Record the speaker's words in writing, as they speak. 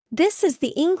This is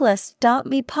the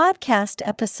Englist.me podcast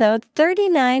episode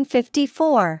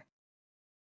 3954.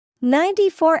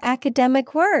 94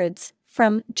 academic words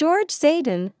from George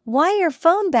Zaidan, Why Your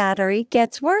Phone Battery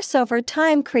Gets Worse Over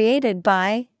Time, created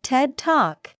by TED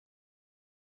Talk.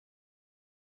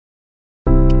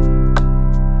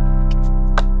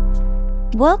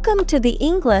 Welcome to the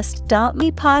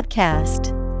Englist.me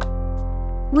podcast.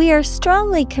 We are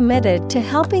strongly committed to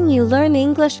helping you learn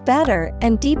English better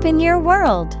and deepen your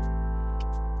world.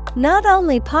 Not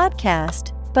only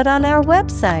podcast, but on our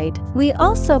website, we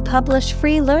also publish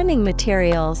free learning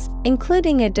materials,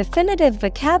 including a definitive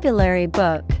vocabulary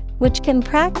book, which can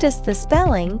practice the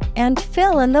spelling and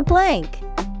fill in the blank.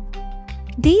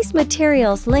 These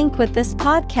materials link with this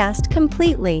podcast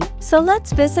completely, so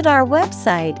let's visit our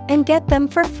website and get them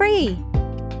for free.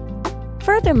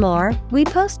 Furthermore, we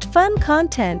post fun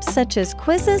content such as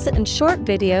quizzes and short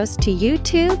videos to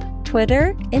YouTube,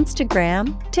 Twitter,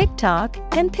 Instagram, TikTok,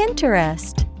 and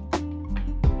Pinterest.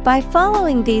 By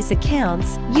following these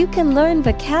accounts, you can learn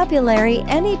vocabulary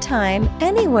anytime,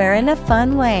 anywhere in a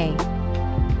fun way.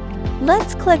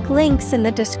 Let's click links in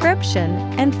the description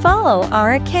and follow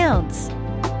our accounts.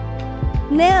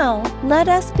 Now, let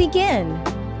us begin.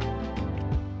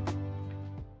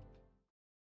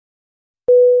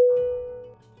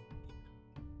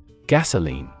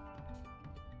 Gasoline.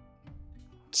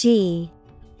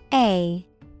 G-A-S-O-L-I-N-E.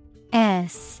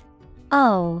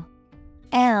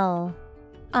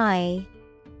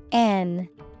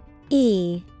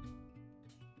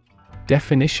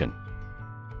 Definition: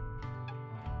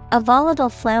 a volatile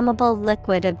flammable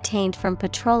liquid obtained from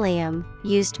petroleum,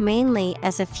 used mainly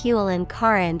as a fuel in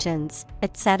car engines,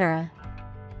 etc.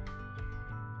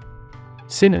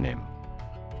 Synonym: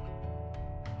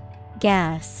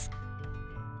 gas,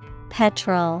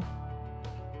 petrol,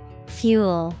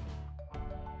 fuel.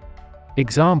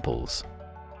 Examples: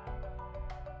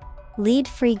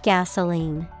 lead-free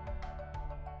gasoline,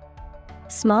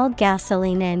 small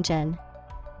gasoline engine.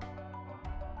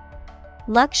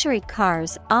 Luxury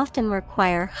cars often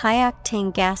require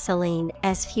high-octane gasoline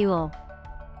as fuel.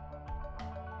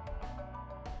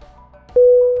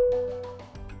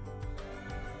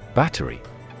 Battery.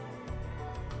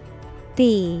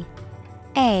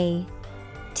 B-A-T-T-E-R-Y.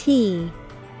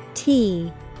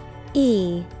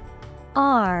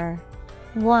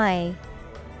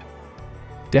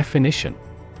 Definition: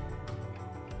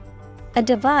 a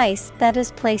device that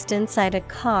is placed inside a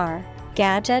car,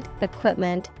 gadget,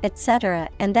 equipment, etc.,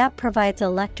 and that provides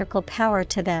electrical power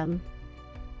to them.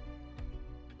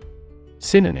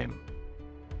 Synonym: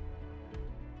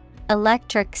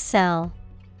 electric cell,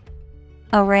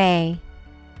 array,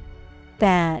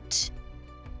 batch.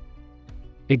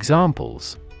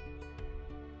 Examples: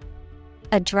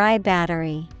 a dry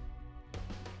battery,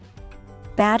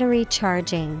 battery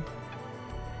charging.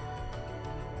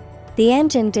 The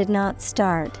engine did not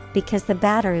start because the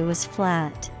battery was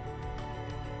flat.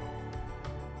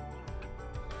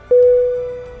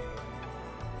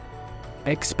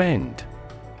 Expend.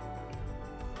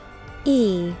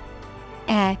 E-X-P-E-N-D.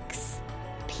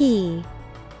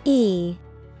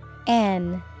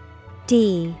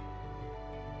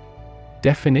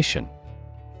 Definition: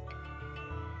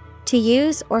 to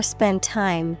use or spend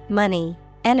time, money,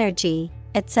 energy,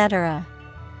 etc.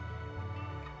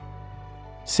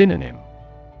 Synonym: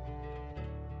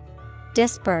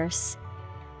 disperse,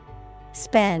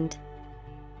 spend,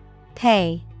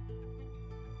 pay.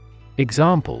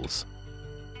 Examples: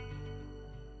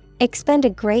 expend a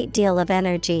great deal of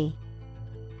energy,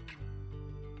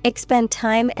 expend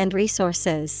time and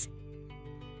resources.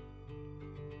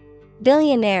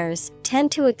 Billionaires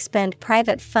tend to expend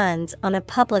private funds on a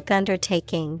public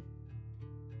undertaking.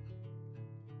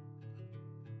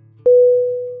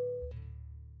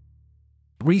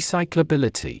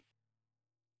 Recyclability.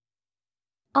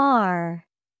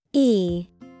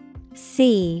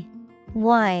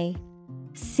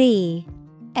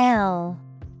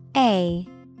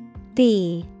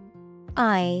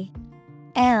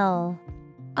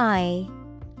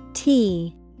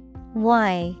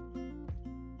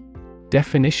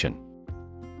 Definition: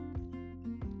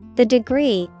 the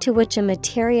degree to which a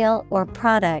material or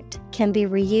product can be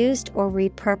reused or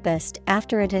repurposed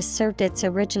after it has served its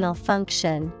original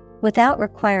function, without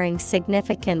requiring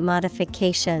significant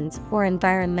modifications or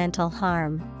environmental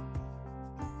harm.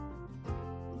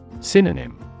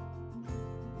 Synonym: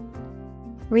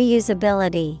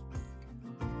 reusability,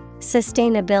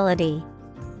 sustainability,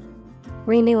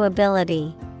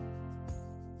 renewability.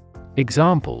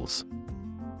 Examples: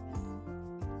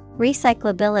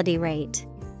 recyclability rate,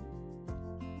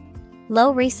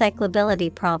 low recyclability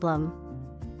problem.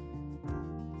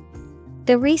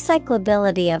 The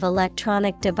recyclability of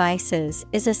electronic devices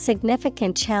is a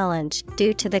significant challenge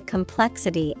due to the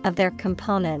complexity of their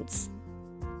components.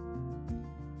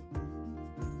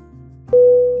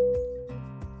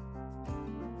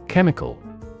 Chemical.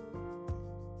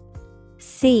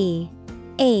 CHEMICAL.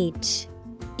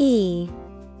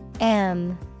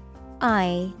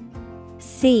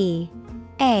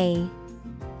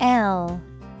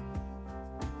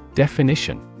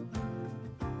 Definition.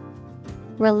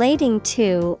 Relating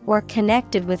to or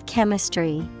connected with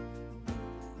chemistry.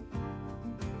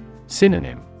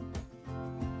 Synonym.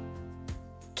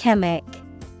 Chemic,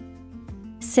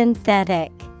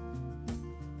 synthetic.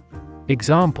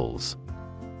 Examples.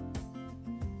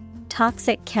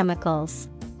 Toxic chemicals.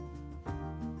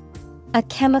 A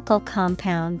chemical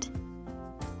compound.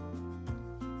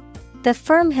 The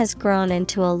firm has grown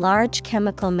into a large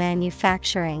chemical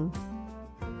manufacturing.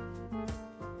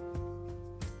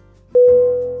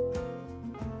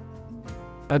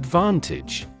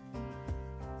 Advantage.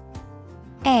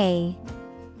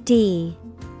 ADVANTAGE.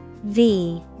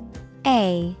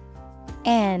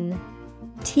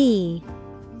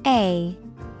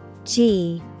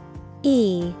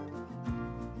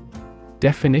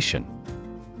 Definition.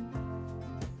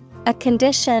 A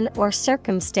condition or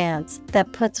circumstance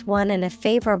that puts one in a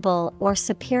favorable or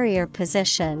superior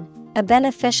position, a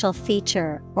beneficial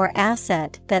feature or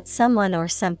asset that someone or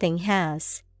something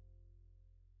has.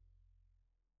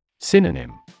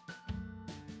 Synonym.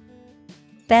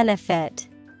 Benefit,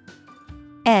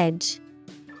 edge,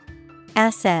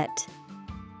 asset.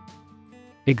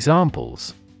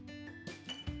 Examples.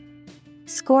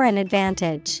 Score an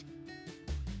advantage.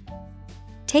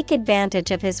 Take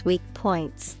advantage of his weak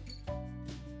points.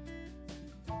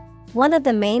 One of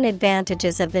the main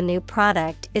advantages of the new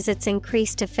product is its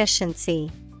increased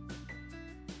efficiency.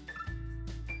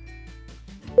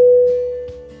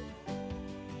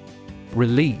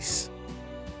 Release.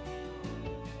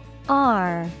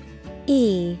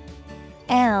 RELEASE.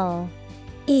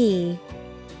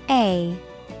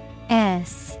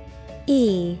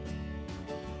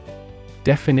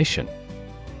 Definition.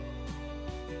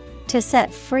 To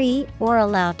set free or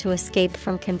allow to escape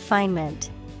from confinement.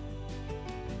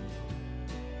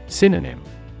 Synonym.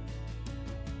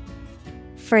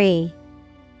 Free,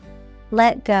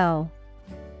 let go,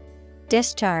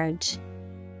 discharge.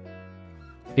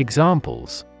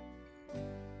 Examples.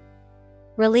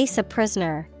 Release a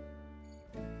prisoner.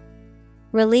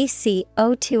 Release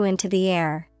CO2 into the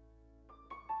air.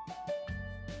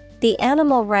 The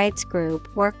animal rights group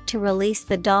worked to release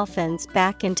the dolphins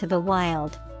back into the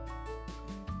wild.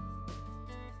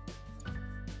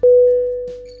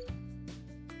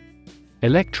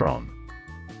 Electron.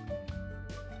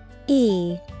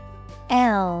 ELECTRON.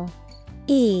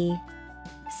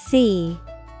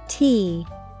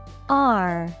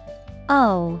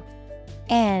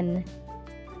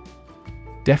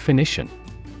 Definition.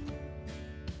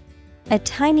 A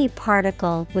tiny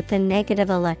particle with a negative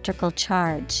electrical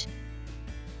charge.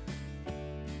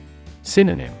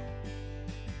 Synonym.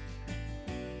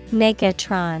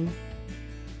 Negatron.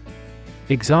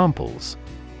 Examples.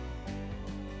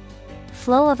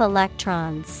 Flow of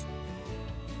electrons.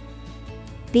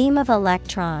 Beam of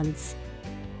electrons.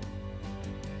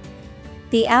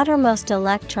 The outermost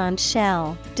electron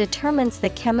shell determines the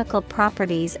chemical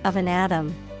properties of an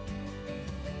atom.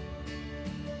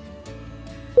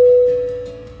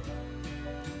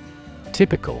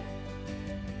 Typical.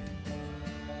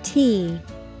 TYPICAL.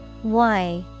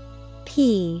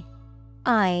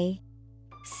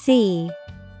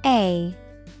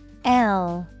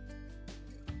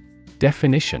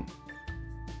 Definition.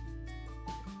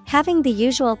 Having the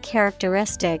usual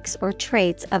characteristics or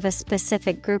traits of a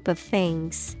specific group of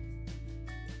things.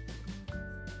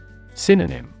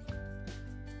 Synonym.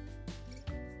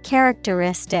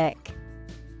 Characteristic,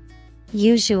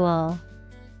 usual,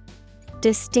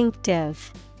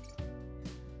 distinctive.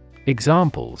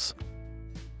 Examples.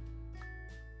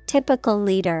 Typical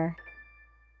leader.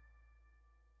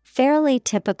 Fairly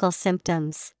typical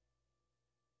symptoms.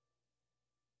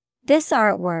 This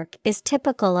artwork is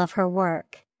typical of her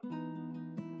work.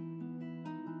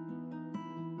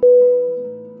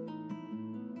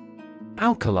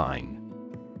 Alkaline.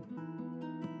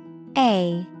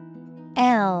 ALKALINE.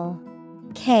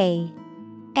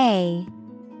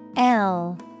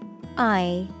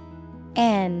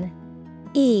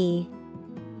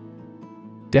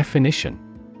 Definition.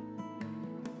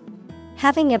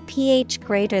 Having a pH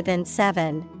greater than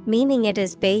 7, meaning it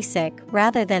is basic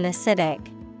rather than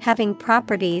acidic, having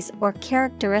properties or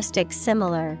characteristics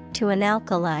similar to an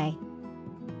alkali.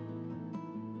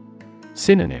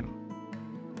 Synonym.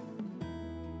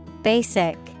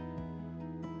 basic,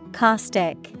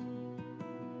 caustic,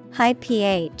 high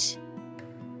pH.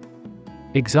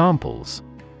 Examples: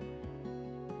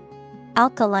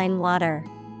 Alkaline water,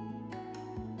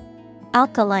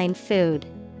 alkaline food.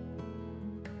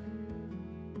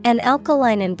 An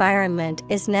alkaline environment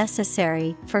is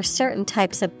necessary for certain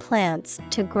types of plants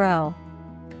to grow.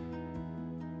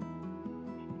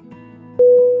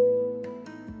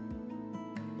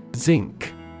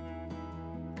 Zinc.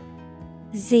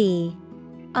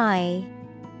 Z-I-N-C.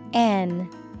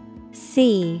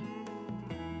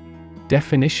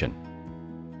 Definition: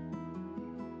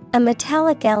 A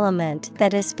metallic element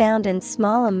that is found in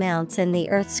small amounts in the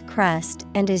Earth's crust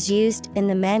and is used in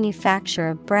the manufacture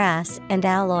of brass and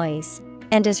alloys,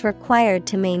 and is required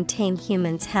to maintain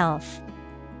humans' health.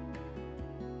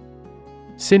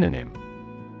 Synonym: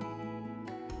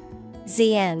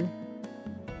 Zn.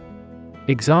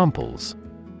 Examples: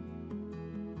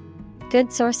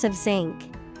 Good source of zinc.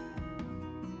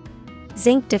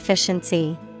 Zinc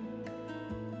deficiency.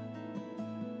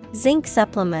 Zinc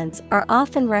supplements are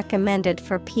often recommended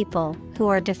for people who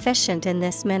are deficient in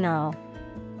this mineral.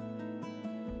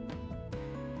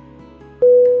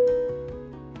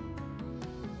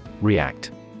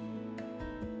 React.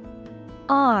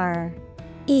 R-E-A-C-T.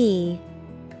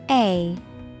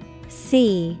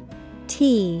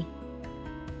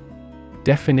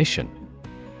 Definition: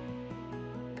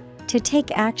 To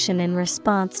take action in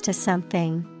response to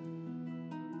something.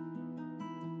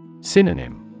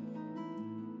 Synonym: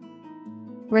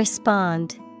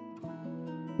 Respond,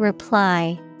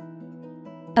 reply,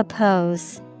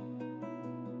 oppose.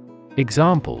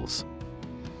 Examples: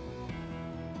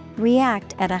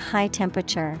 React at a high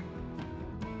temperature.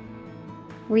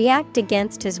 React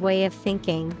against his way of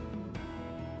thinking.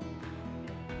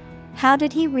 How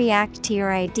did he react to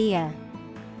your idea?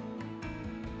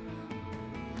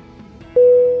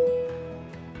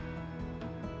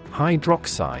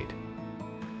 Hydroxide.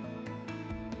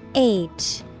 H-Y-D-R-O-X-I-D-E.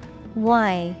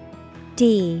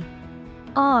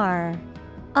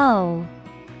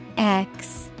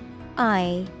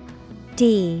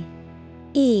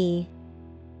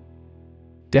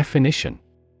 Definition: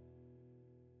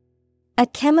 A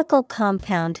chemical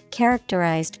compound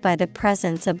characterized by the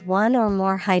presence of one or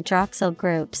more hydroxyl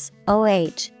groups,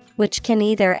 OH, which can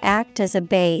either act as a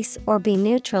base or be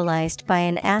neutralized by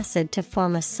an acid to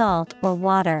form a salt or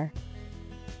water.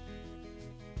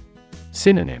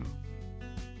 Synonym: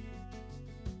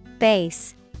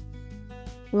 Base,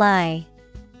 lye,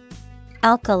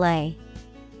 alkali.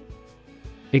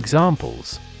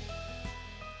 Examples: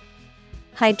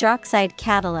 Hydroxide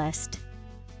catalyst.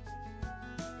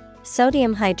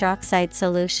 Sodium hydroxide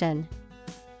solution.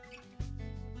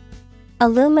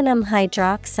 Aluminum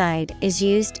hydroxide is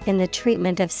used in the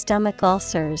treatment of stomach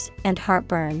ulcers and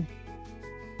heartburn.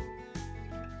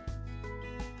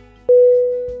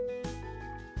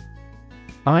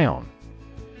 Ion.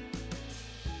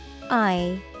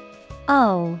 I-O-N.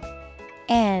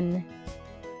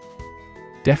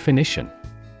 Definition: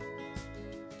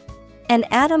 An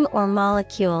atom or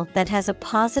molecule that has a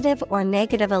positive or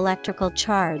negative electrical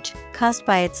charge caused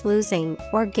by its losing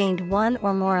or gained one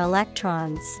or more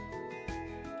electrons.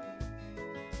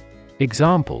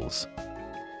 Examples: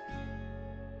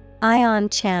 Ion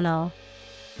channel.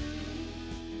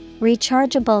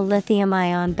 Rechargeable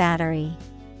lithium-ion battery.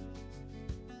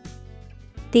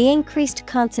 The increased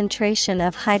concentration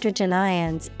of hydrogen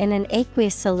ions in an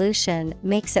aqueous solution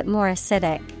makes it more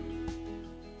acidic.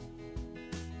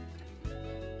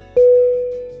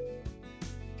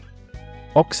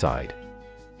 Oxide.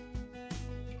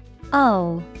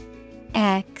 O-X-I-D-E.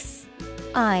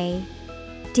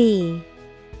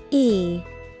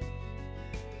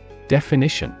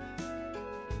 Definition: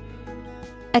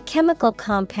 A chemical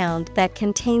compound that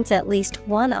contains at least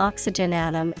one oxygen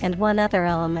atom and one other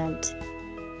element.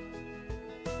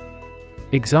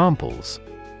 Examples: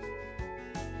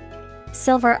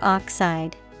 Silver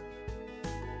oxide.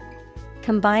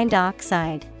 Combined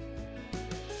oxide.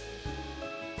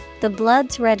 The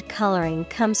blood's red coloring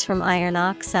comes from iron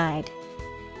oxide.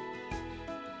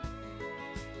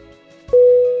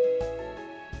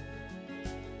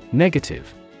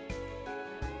 Negative.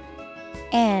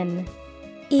 N-E-G-A-T-I-V-E.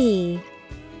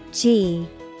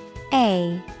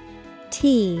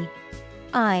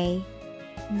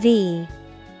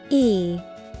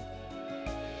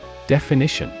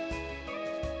 Definition: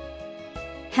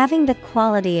 Having the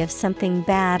quality of something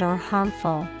bad or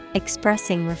harmful,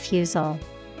 expressing refusal.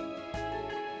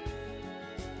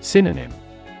 Synonym: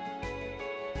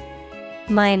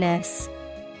 Minus,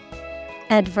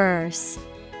 adverse,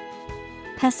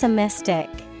 pessimistic.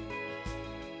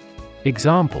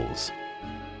 Examples: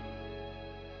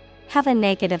 Have a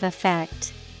negative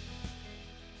effect.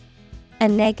 A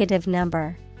negative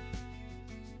number.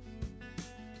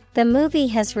 The movie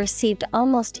has received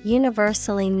almost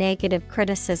universally negative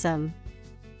criticism.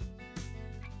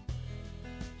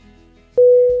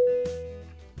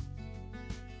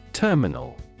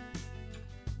 Terminal.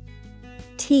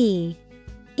 T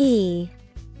E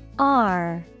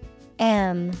R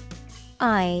M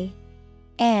I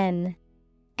N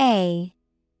A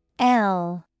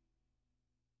L.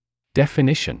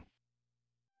 Definition.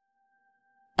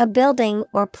 A building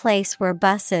or place where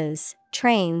buses,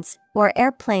 trains, or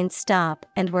airplanes stop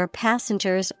and where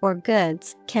passengers or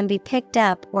goods can be picked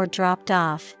up or dropped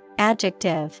off.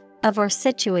 Adjective, of or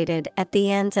situated at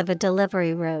the ends of a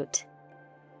delivery route.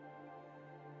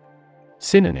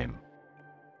 Synonym.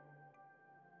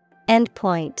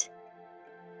 Endpoint.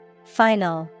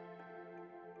 Final.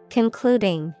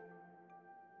 Concluding.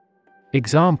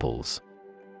 Examples.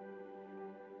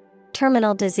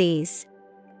 Terminal disease.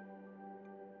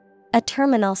 A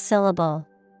terminal syllable.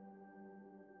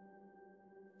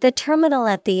 The terminal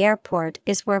at the airport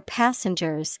is where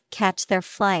passengers catch their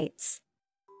flights.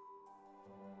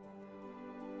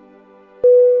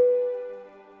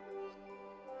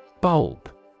 Bulb.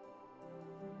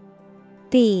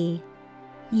 B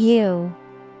U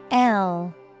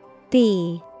L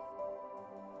B.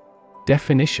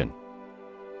 Definition.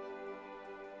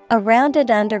 A rounded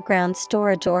underground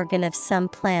storage organ of some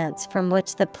plants from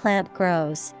which the plant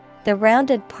grows. The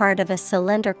rounded part of a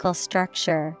cylindrical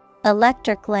structure.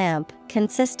 Electric lamp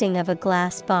consisting of a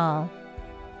glass ball.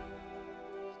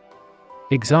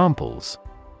 Examples.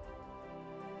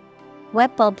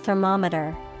 Wet bulb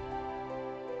thermometer.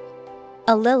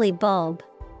 A lily bulb.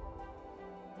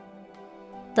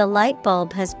 The light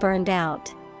bulb has burned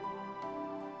out.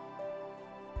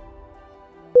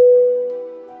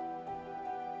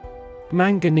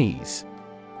 Manganese.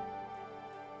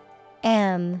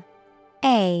 M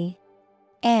A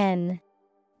N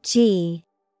G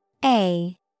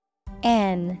A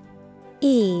N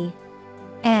E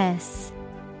S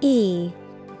E.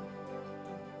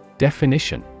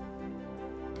 Definition.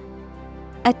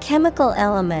 A chemical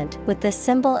element with the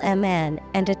symbol Mn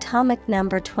and atomic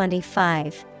number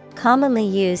 25, commonly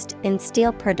used in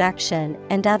steel production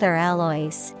and other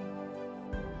alloys.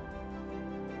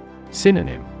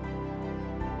 Synonym.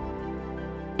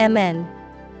 Mn.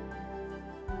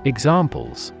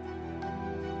 Examples.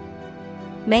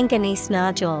 Manganese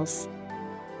nodules.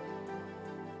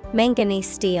 Manganese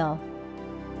steel.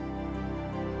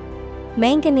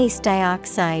 Manganese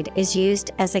dioxide is used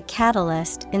as a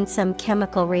catalyst in some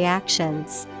chemical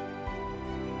reactions.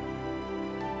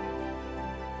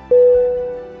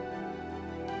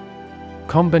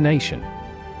 Combination.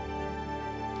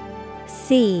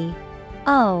 C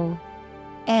O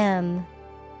M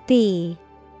B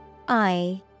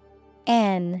I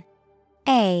N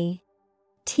A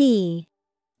T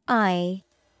I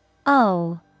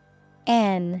O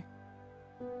N.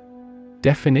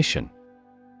 Definition.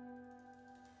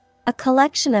 A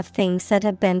collection of things that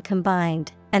have been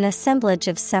combined, an assemblage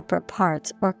of separate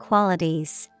parts or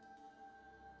qualities.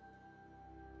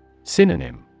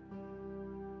 Synonym.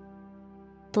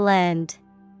 Blend,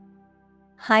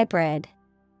 hybrid,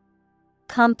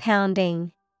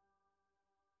 compounding.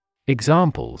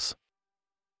 Examples.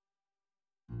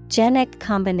 Genic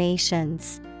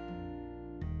combinations.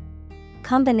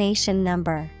 Combination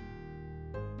number.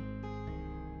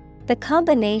 The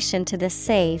combination to the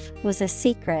safe was a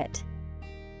secret.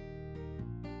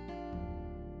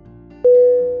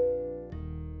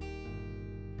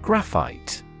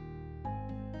 Graphite.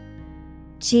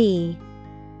 G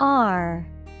R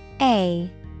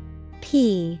A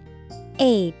P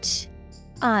H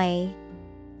I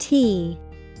T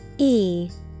E.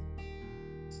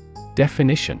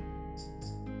 Definition.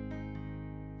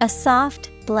 A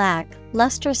soft, black,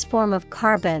 lustrous form of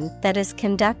carbon that is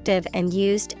conductive and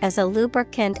used as a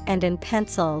lubricant and in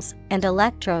pencils and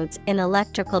electrodes in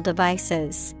electrical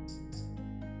devices.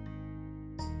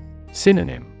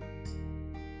 Synonym.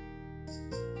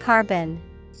 Carbon,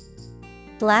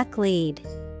 black lead,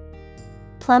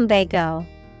 plumbago.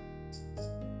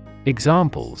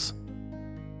 Examples.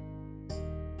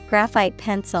 Graphite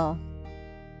pencil.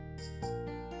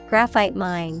 Graphite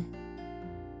mine.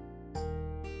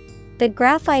 The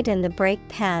graphite in the brake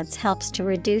pads helps to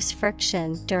reduce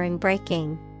friction during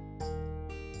braking.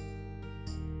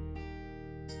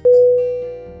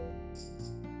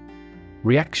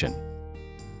 Reaction.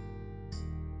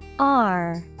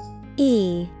 R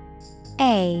E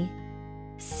A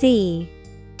C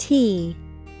T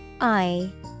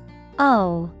I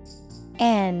O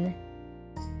N.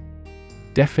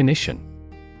 Definition.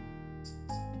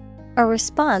 A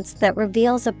response that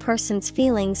reveals a person's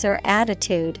feelings or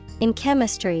attitude. In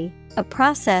chemistry, a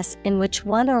process in which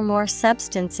one or more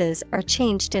substances are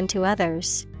changed into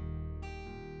others.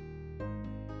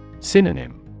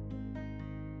 Synonym: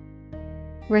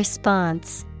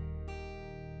 Response,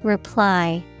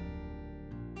 reply,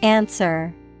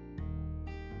 answer.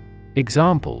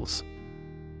 Examples: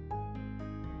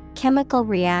 Chemical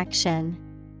reaction.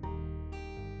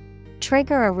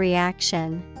 Trigger a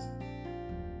reaction.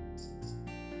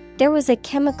 There was a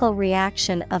chemical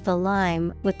reaction of the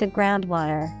lime with the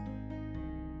groundwater.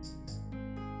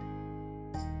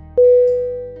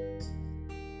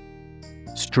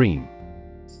 Stream.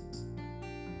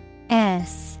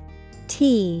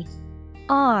 S-T-R-E-A-M.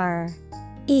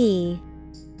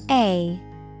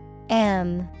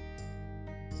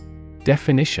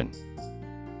 Definition: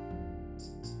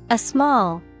 A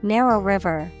small, narrow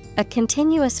river, a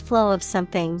continuous flow of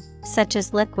something, such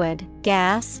as liquid,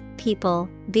 gas, people,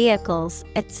 vehicles,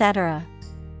 etc.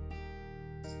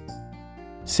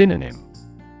 Synonym: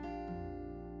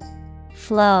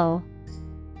 Flow,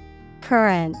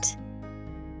 current,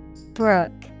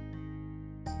 brook.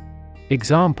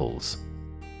 Examples: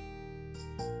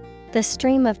 The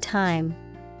stream of time.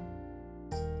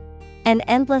 An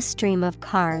endless stream of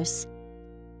cars.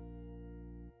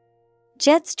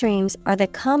 Jet streams are the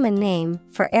common name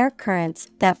for air currents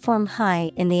that form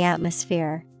high in the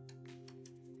atmosphere.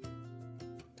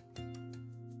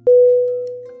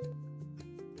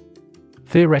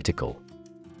 Theoretical.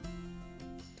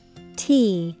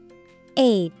 Theoretical.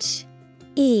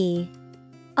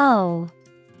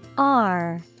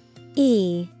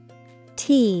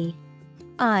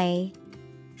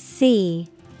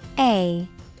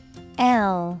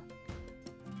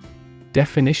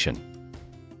 Definition: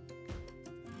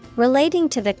 Relating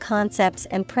to the concepts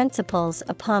and principles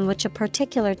upon which a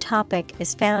particular topic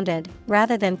is founded,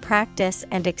 rather than practice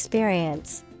and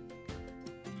experience.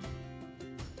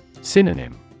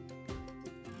 Synonym: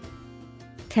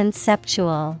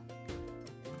 Conceptual,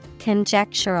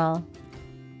 conjectural,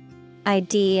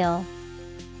 ideal.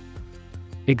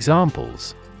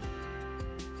 Examples: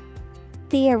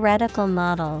 Theoretical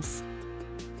models.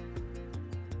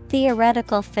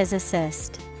 Theoretical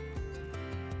physicist.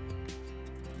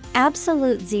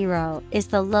 Absolute zero is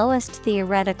the lowest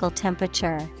theoretical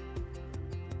temperature.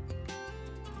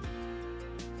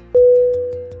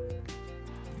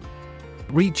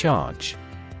 Recharge.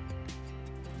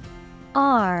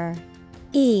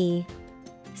 R-E-C-H-A-R-G-E.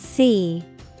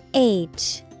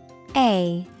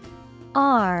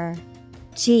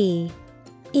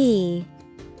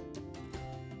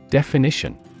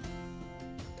 Definition: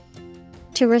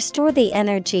 To restore the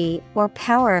energy or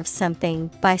power of something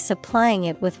by supplying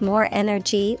it with more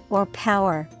energy or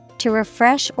power. To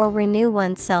refresh or renew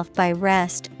oneself by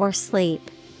rest or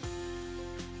sleep.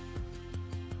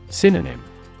 Synonym: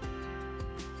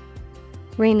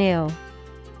 Renew,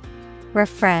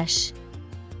 refresh,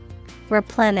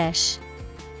 replenish.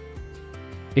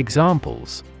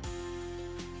 Examples: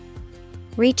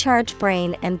 Recharge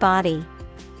brain and body.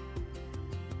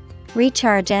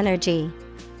 Recharge energy.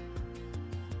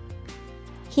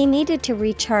 He needed to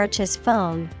recharge his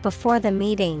phone before the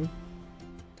meeting.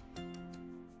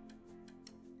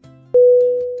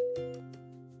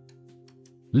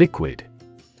 Liquid.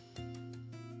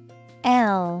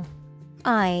 L-I-Q-U-I-D.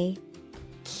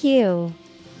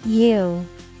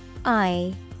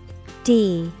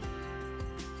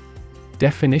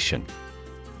 Definition: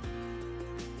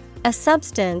 A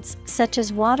substance, such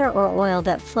as water or oil,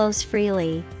 that flows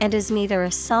freely, and is neither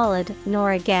a solid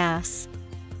nor a gas.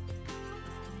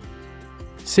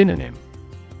 Synonym: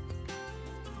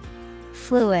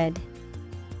 Fluid.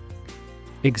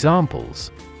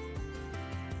 Examples: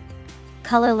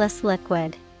 Colorless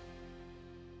liquid.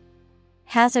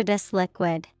 Hazardous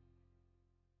liquid.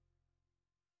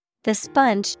 The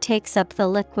sponge takes up the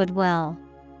liquid well.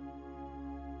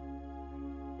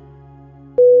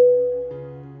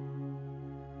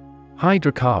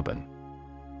 Hydrocarbon.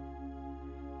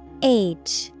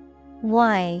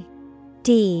 Hydrocarbon.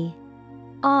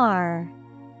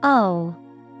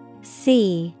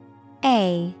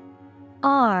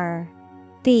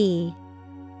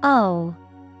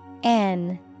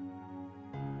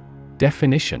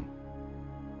 Definition: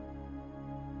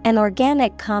 An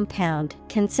organic compound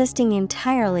consisting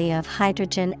entirely of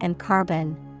hydrogen and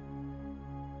carbon.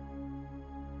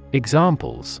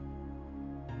 Examples: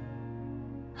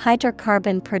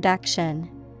 Hydrocarbon production.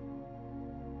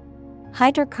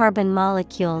 Hydrocarbon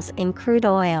molecules in crude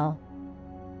oil.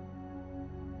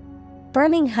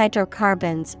 Burning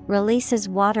hydrocarbons releases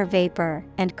water vapor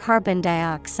and carbon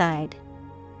dioxide.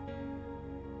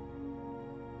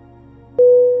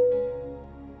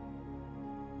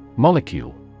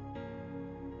 Molecule.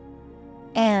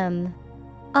 MOLECule.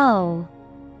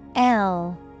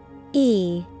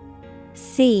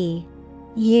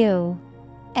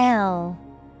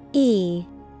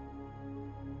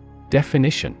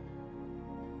 Definition.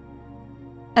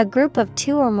 A group of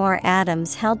two or more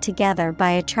atoms held together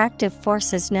by attractive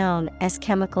forces known as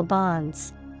chemical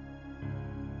bonds.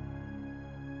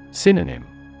 Synonym.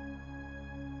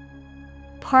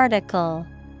 Particle,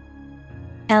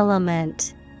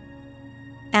 element,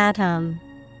 atom.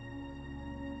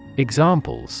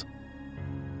 Examples.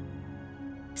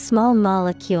 Small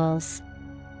molecules.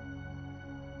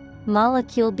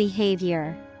 Molecule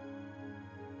behavior.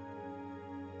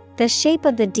 The shape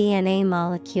of the DNA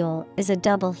molecule is a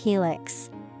double helix.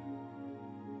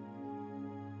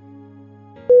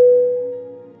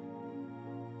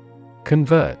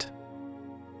 Convert.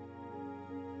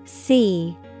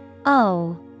 CONVERT.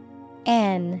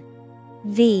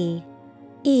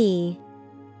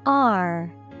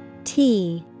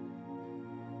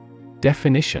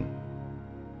 Definition.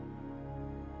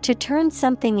 To turn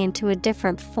something into a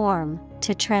different form,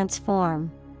 to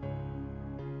transform.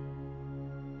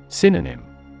 Synonym.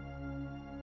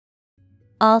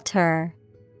 Alter,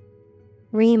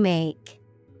 remake,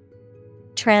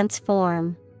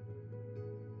 transform.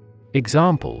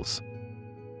 Examples.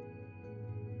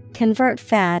 Convert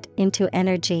fat into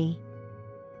energy.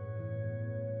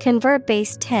 Convert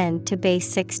base 10 to base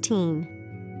 16.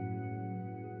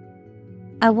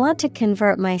 I want to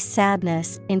convert my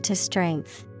sadness into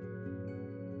strength.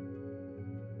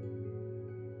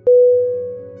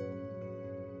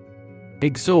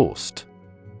 Exhaust.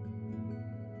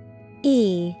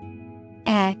 EXHAUST.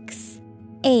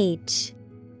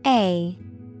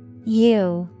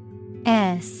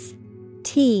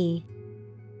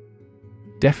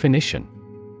 Definition.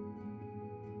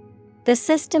 The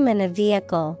system in a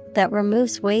vehicle that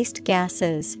removes waste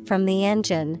gases from the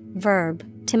engine, verb,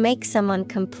 to make someone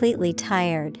completely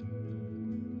tired.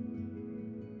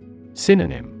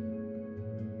 Synonym.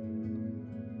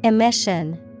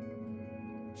 Emission,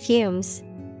 fumes,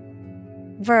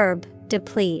 verb,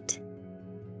 deplete.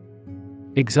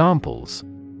 Examples.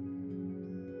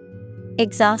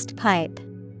 Exhaust pipe.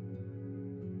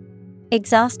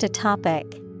 Exhaust a topic.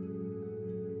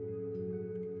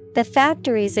 The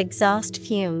factory's exhaust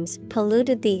fumes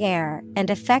polluted the air and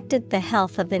affected the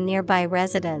health of the nearby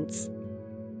residents.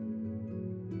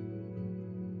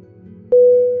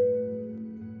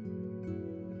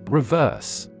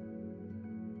 Reverse.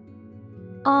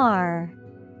 REVERSE.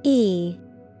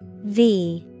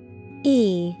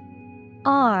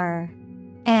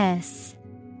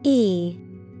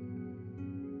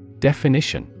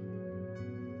 Definition.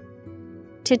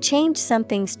 To change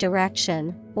something's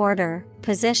direction, order,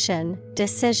 position,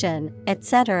 decision,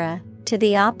 etc., to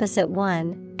the opposite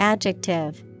one,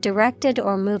 adjective, directed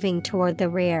or moving toward the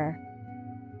rear.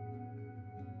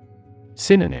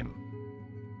 Synonym.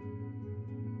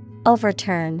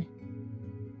 Overturn,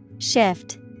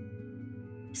 shift,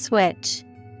 switch.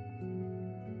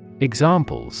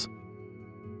 Examples.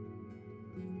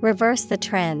 Reverse the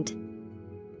trend.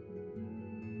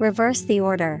 Reverse the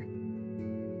order.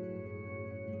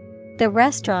 The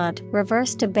restaurant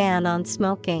reversed a ban on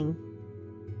smoking.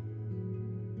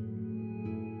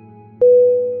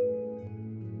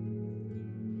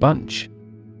 Bunch.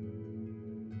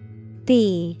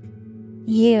 BUNCH.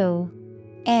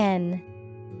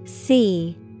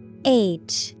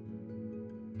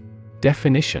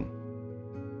 Definition.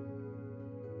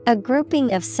 A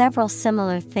grouping of several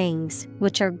similar things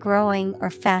which are growing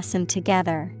or fastened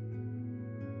together.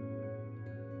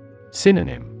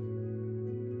 Synonym.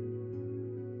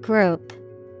 Group,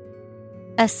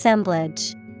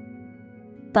 assemblage,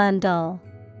 bundle.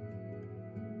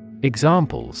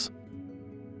 Examples.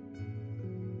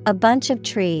 A bunch of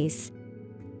trees.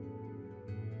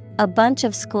 A bunch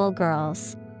of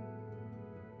schoolgirls.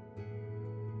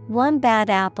 One bad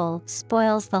apple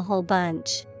spoils the whole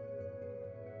bunch.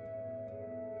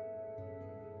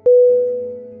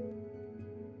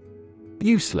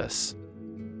 Useless.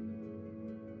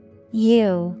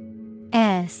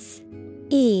 USELESS.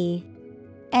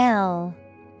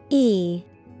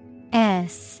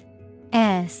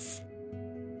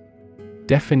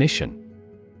 Definition.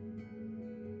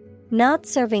 Not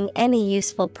serving any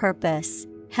useful purpose,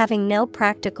 having no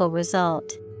practical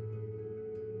result.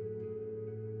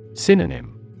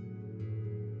 Synonym.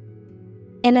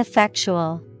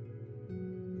 Ineffectual,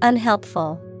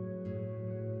 unhelpful,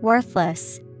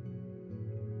 worthless.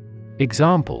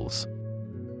 Examples.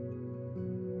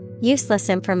 Useless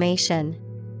information.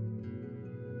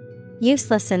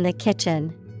 Useless in the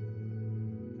kitchen.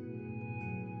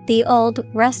 The old,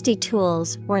 rusty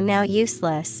tools were now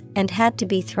useless and had to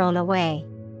be thrown away.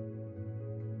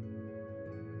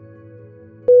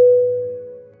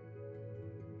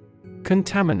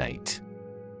 Contaminate.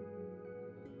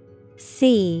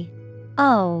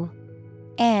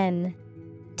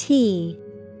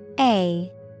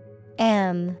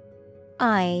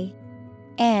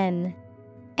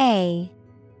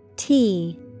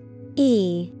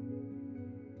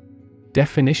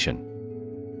 Definition: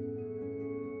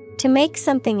 to make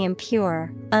something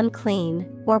impure, unclean,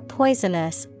 or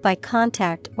poisonous by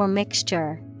contact or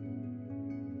mixture.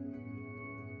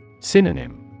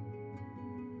 Synonym: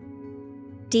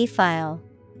 Defile,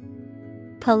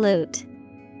 pollute,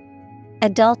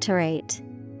 adulterate.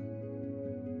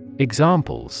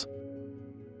 Examples: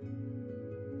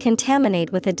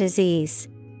 contaminate with a disease.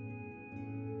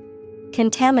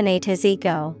 Contaminate his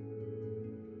ego.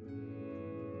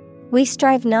 We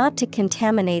strive not to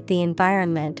contaminate the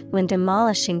environment when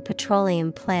demolishing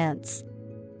petroleum plants.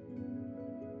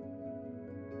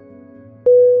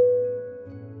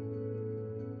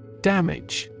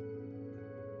 Damage.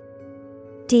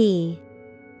 D-A-M-A-G-E.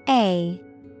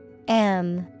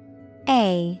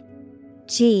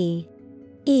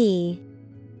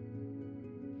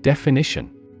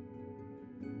 Definition: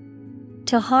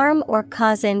 to harm or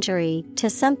cause injury to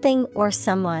something or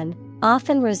someone,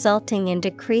 often resulting in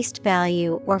decreased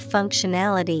value or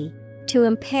functionality, to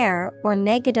impair or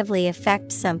negatively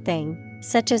affect something,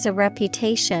 such as a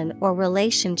reputation or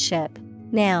relationship.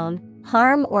 Noun,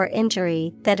 harm or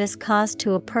injury that is caused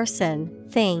to a person,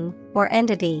 thing, or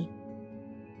entity.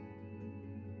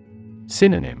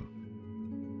 Synonym: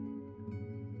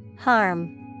 Harm,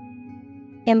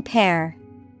 impair,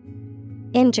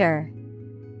 injure.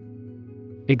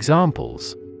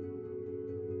 Examples: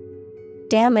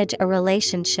 damage a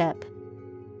relationship.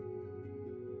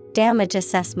 Damage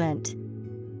assessment.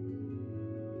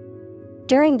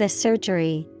 During the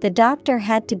surgery, the doctor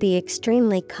had to be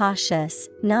extremely cautious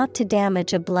not to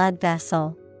damage a blood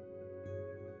vessel.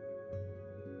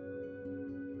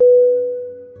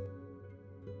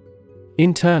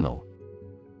 Internal.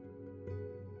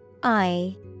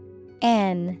 I-N-T-E-R-N-A-L.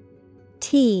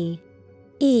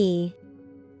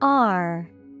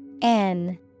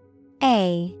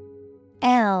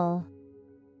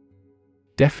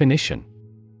 Definition: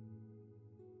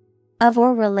 of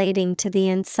or relating to the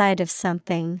inside of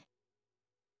something.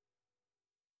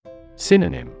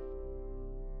 Synonym: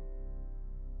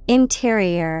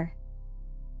 interior,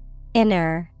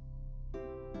 inner,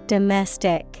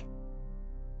 domestic.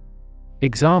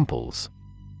 Examples: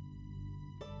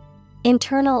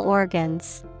 internal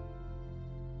organs.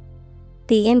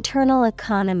 The internal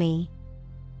economy.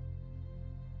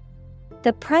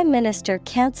 The Prime Minister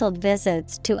cancelled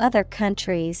visits to other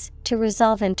countries to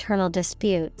resolve internal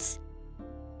disputes.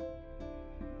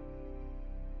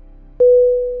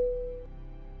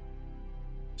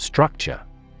 Structure.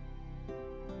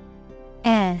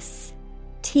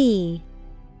 S-T-R-U-C-T-U-R-E.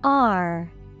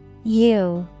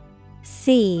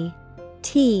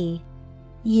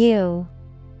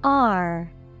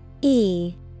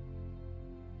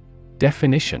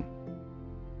 Definition: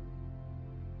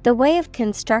 the way of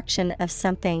construction of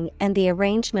something and the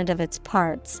arrangement of its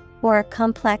parts, or a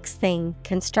complex thing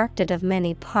constructed of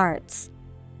many parts.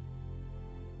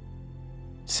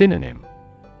 Synonym: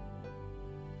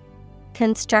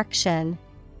 construction,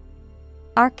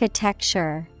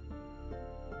 architecture,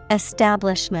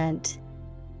 establishment.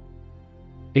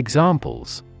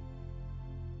 Examples: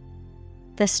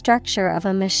 the structure of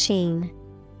a machine.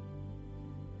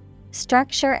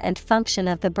 Structure and function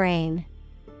of the brain.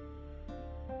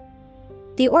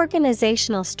 The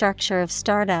organizational structure of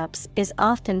startups is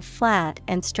often flat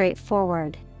and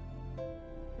straightforward.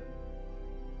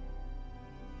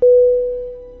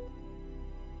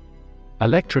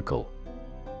 Electrical.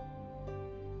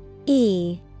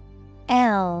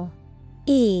 E-L-E-C-T-R-I-C-A-L.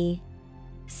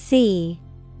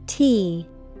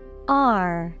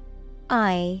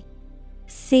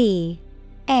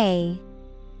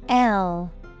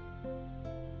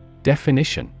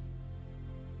 Definition: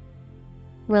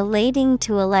 relating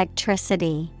to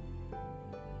electricity.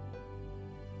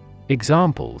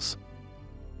 Examples: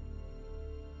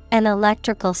 an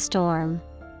electrical storm.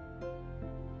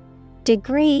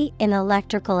 Degree in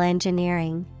electrical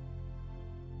engineering.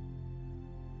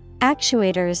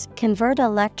 Actuators convert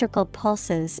electrical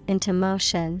pulses into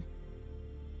motion.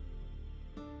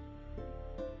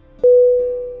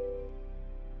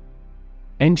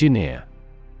 Engineer.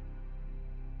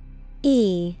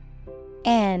 E-N-G-I-N-E-E-R.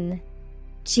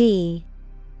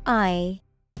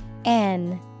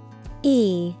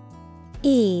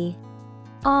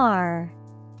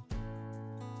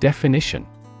 Definition: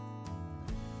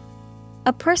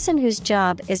 a person whose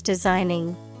job is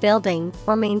designing, building,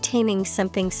 or maintaining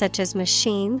something such as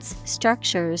machines,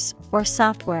 structures, or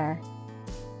software.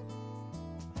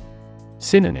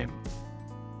 Synonym: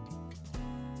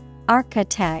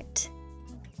 Architect,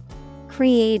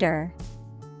 creator,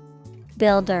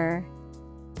 builder.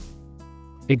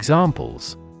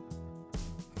 Examples: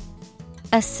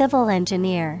 a civil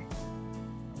engineer,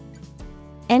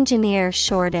 engineer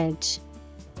shortage.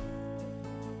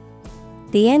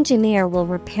 The engineer will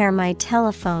repair my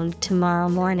telephone tomorrow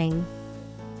morning.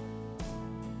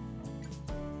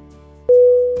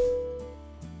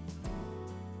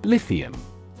 Lithium.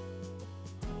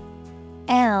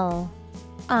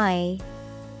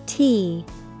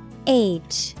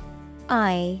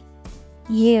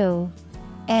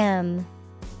 Lithium.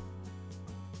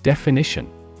 Definition: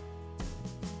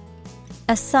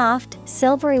 a soft,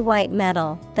 silvery white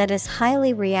metal that is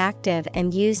highly reactive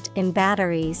and used in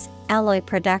batteries, alloy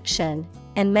production,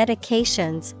 and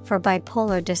medications for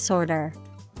bipolar disorder.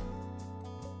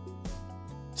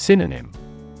 Synonym: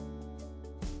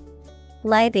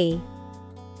 Lithy,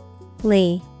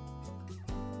 Li,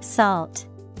 salt.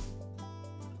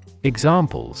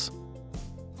 Examples: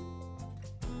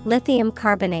 lithium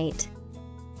carbonate,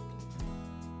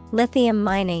 lithium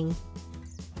mining.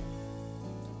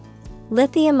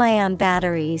 Lithium-ion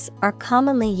batteries are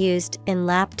commonly used in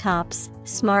laptops,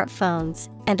 smartphones,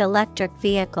 and electric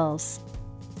vehicles.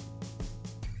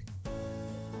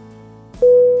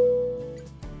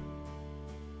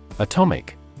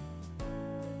 Atomic.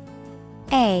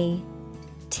 A-T-O-M-I-C.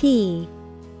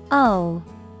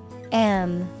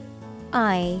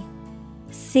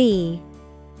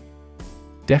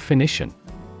 Definition: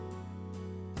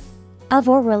 of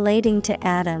or relating to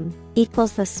atom,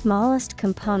 equals the smallest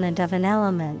component of an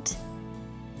element.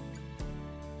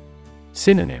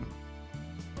 Synonym: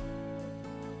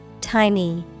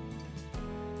 tiny,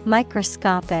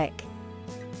 microscopic,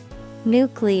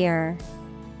 nuclear.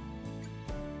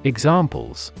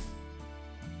 Examples: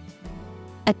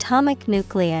 atomic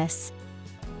nucleus,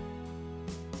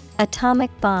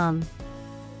 atomic bomb.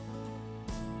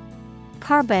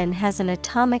 Carbon has an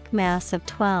atomic mass of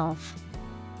 12.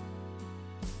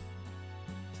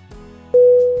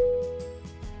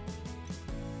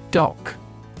 Dock.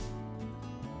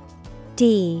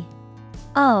 D-O-C-K.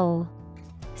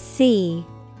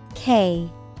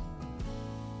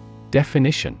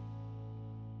 Definition: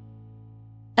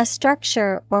 a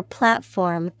structure or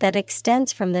platform that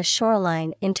extends from the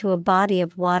shoreline into a body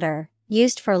of water,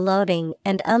 used for loading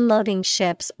and unloading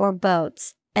ships or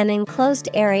boats, an enclosed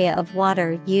area of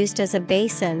water used as a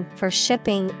basin for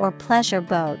shipping or pleasure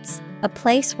boats, a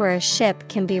place where a ship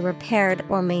can be repaired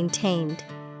or maintained.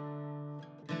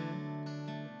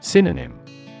 Synonym: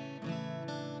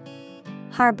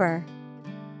 harbor,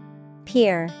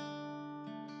 pier,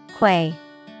 quay.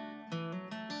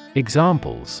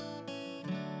 Examples: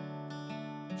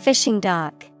 fishing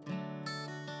dock,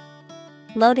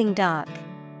 loading dock.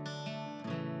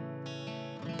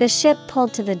 The ship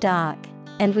pulled to the dock,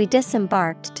 and we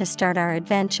disembarked to start our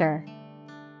adventure.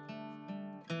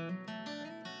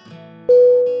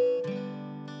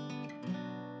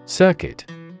 Circuit.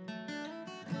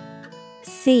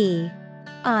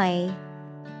 C-I-R-C-U-I-T.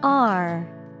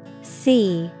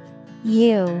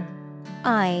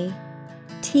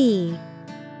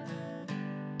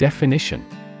 Definition: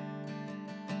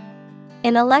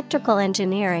 in electrical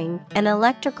engineering, an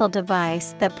electrical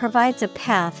device that provides a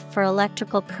path for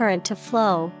electrical current to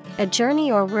flow, a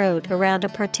journey or route around a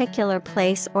particular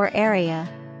place or area.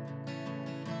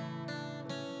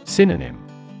 Synonym: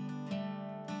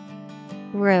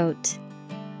 route,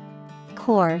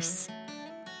 course,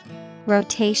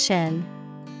 rotation.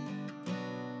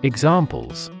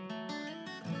 Examples: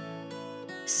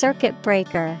 circuit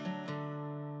breaker,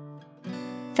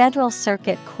 Federal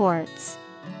Circuit courts.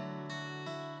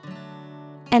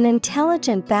 An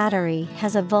intelligent battery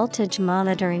has a voltage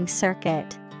monitoring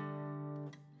circuit.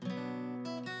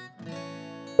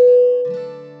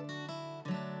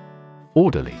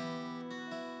 Orderly.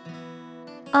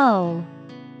 O-R-D-E-R-L-Y.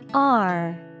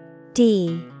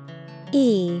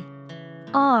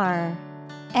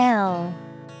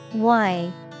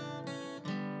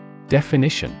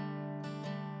 Definition: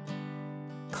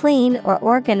 clean or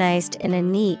organized in a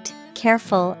neat,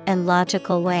 careful, and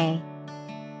logical way.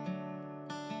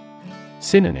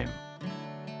 Synonym: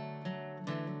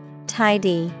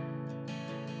 tidy,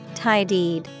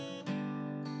 tidied,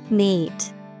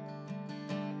 neat.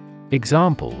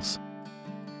 Examples: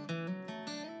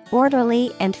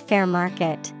 orderly and fair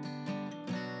market,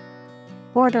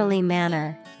 orderly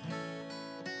manner.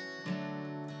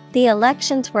 The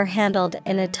elections were handled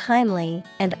in a timely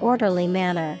and orderly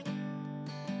manner.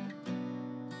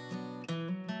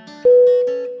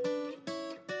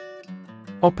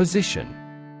 Opposition.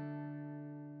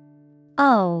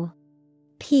 O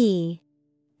P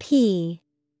P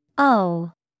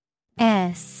O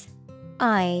S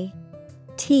I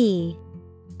T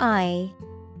I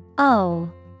O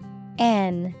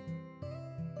N.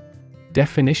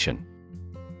 Definition.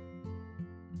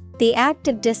 The act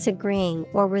of disagreeing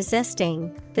or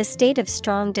resisting, the state of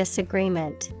strong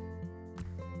disagreement.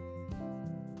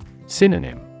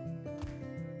 Synonym.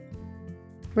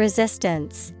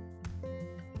 Resistance,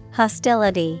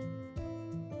 hostility,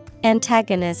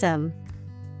 antagonism.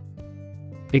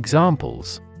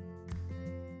 Examples.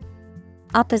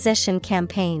 Opposition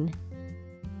campaign.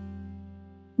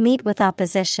 Meet with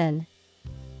opposition.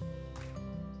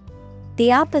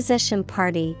 The opposition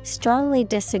party strongly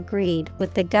disagreed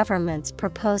with the government's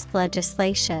proposed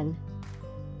legislation.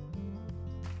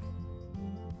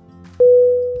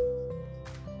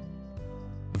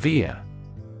 Via.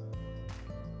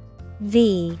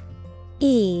 V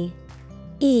E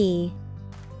E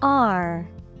R.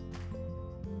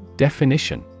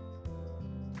 Definition.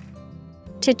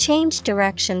 To change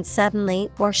direction suddenly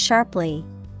or sharply,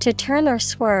 to turn or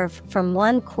swerve from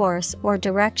one course or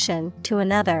direction to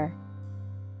another.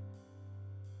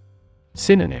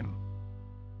 Synonym.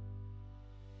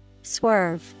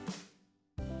 Swerve,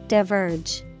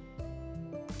 diverge,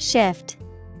 shift.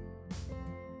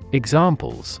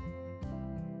 Examples.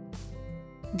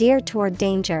 Veer toward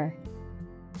danger.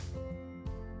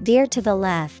 Veer to the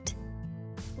left.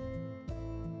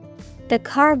 The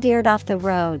car veered off the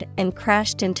road and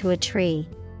crashed into a tree.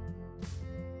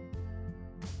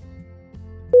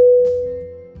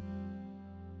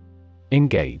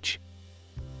 Engage.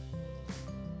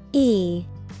 E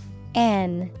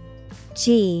N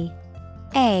G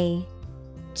A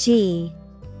G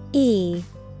E.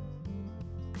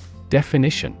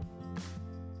 Definition.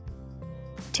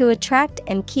 To attract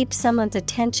and keep someone's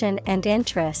attention and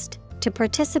interest, to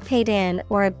participate in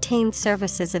or obtain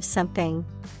services of something.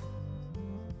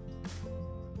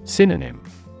 Synonym.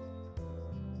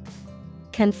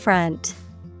 Confront,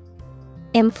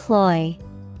 employ,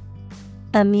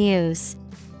 amuse.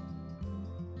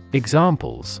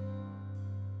 Examples.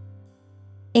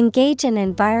 Engage in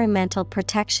environmental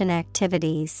protection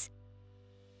activities.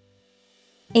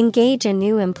 Engage a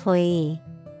new employee.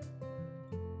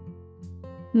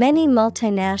 Many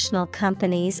multinational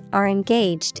companies are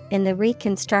engaged in the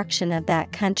reconstruction of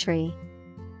that country.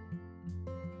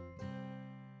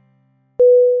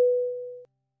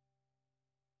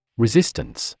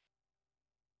 Resistance.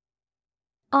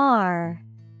 R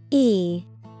E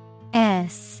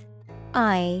S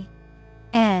I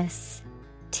S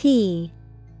T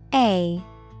A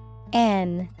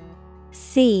N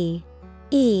C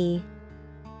E.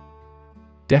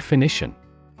 Definition.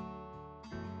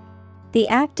 The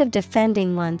act of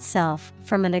defending oneself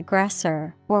from an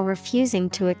aggressor or refusing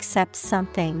to accept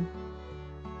something.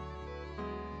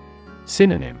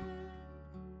 Synonym.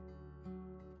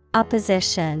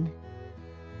 Opposition,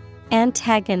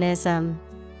 antagonism,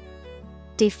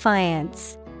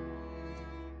 defiance.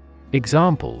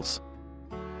 Examples.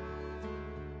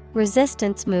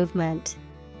 Resistance movement.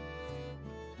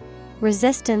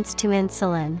 Resistance to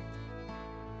insulin.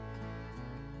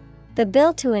 The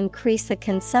bill to increase the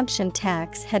consumption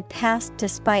tax had passed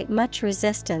despite much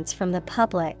resistance from the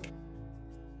public.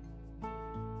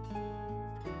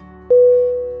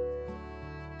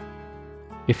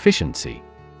 Efficiency.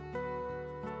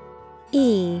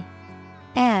 E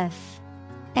F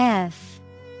F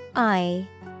I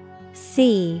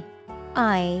C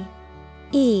I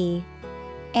E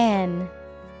N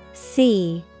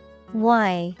C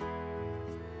Y.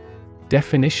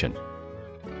 Definition.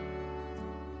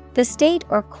 The state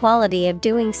or quality of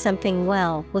doing something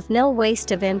well with no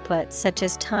waste of input such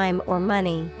as time or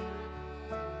money.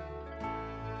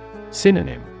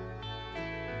 Synonym.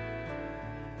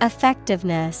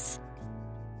 Effectiveness,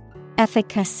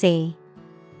 efficacy,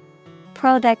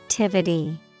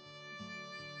 productivity.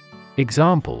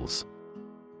 Examples.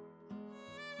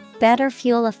 Better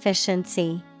fuel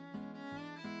efficiency,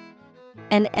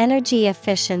 and energy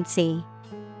efficiency.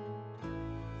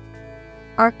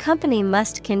 Our company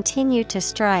must continue to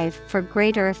strive for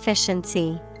greater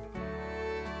efficiency.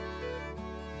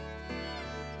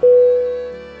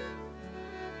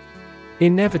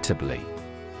 Inevitably.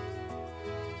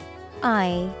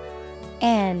 I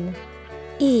N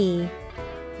E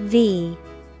V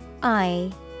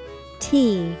I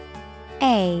T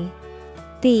A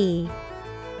B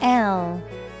L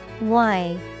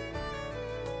Y.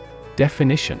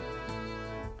 Definition.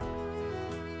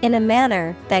 in a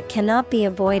manner that cannot be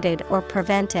avoided or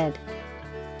prevented.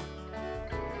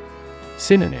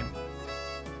 Synonym: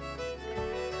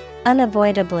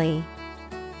 Unavoidably,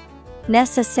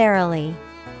 necessarily,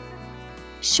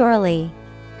 surely.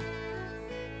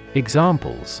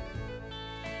 Examples: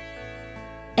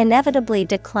 Inevitably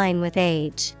decline with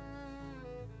age.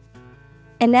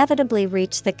 Inevitably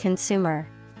reach the consumer.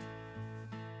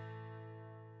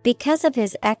 Because of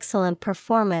his excellent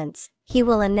performance, he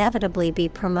will inevitably be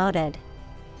promoted.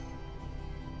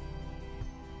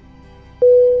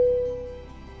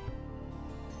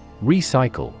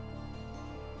 Recycle.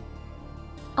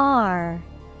 R-E-C-Y-C-L-E.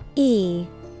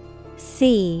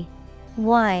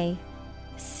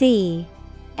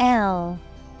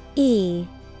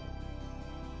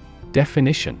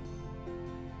 Definition: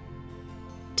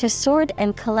 to sort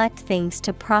and collect things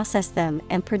to process them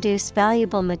and produce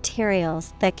valuable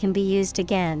materials that can be used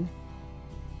again.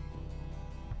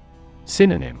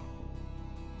 Synonym: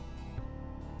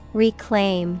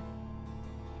 Reclaim,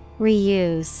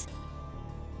 reuse,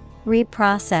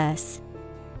 reprocess.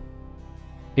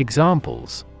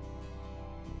 Examples: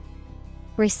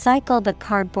 Recycle the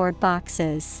cardboard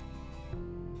boxes.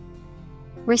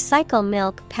 Recycle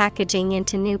milk packaging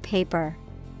into new paper.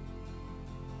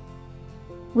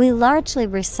 We largely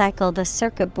recycle the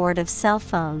circuit board of cell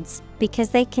phones because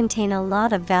they contain a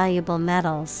lot of valuable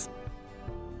metals.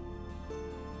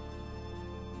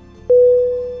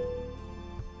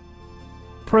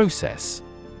 Process.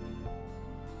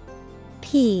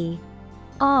 P-R-O-C-E-S-S.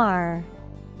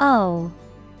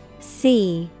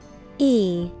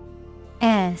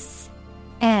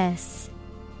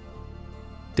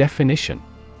 Definition: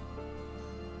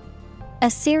 a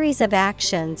series of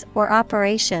actions or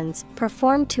operations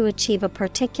performed to achieve a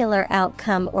particular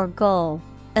outcome or goal,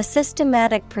 a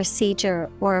systematic procedure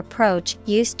or approach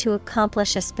used to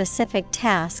accomplish a specific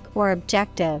task or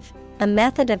objective, a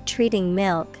method of treating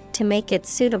milk to make it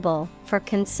suitable for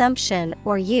consumption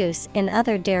or use in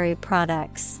other dairy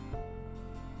products.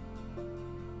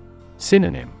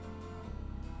 Synonym: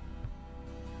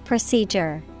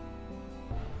 Procedure,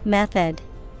 method,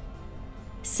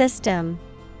 system.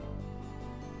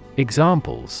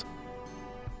 Examples: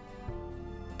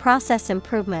 Process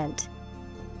improvement.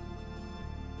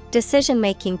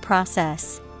 Decision-making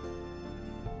process.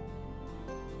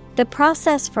 The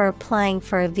process for applying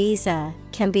for a visa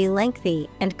can be lengthy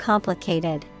and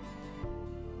complicated.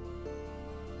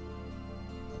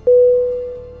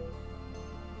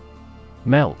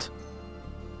 Melt.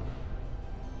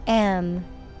 M-E-L-T.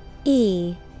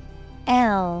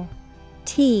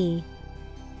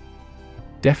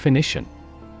 Definition: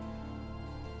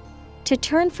 to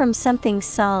turn from something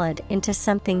solid into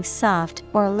something soft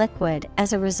or liquid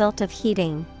as a result of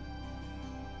heating.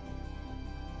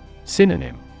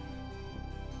 Synonym: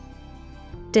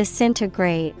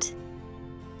 Disintegrate,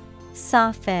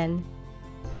 soften,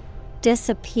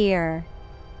 disappear.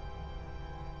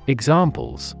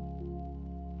 Examples: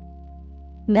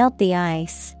 Melt the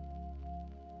ice.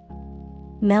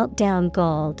 Melt down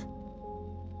gold.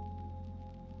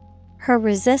 Her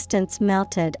resistance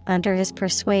melted under his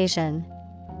persuasion.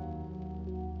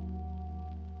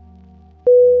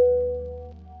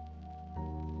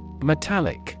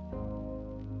 Metallic.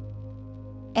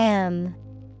 M-E-T-A-L-L-I-C.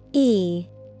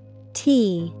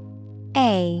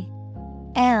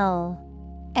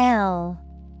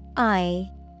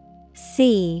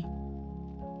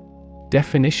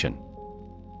 Definition: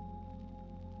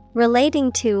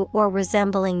 relating to or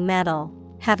resembling metal,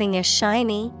 having a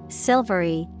shiny,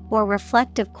 silvery, or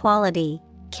reflective quality,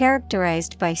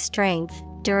 characterized by strength,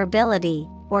 durability,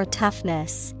 or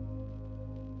toughness.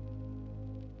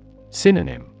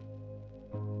 Synonym: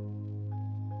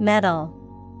 Metal.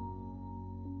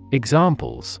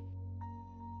 Examples: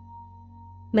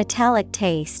 Metallic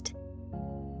taste.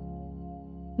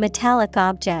 Metallic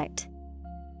object.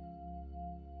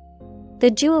 The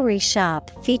jewelry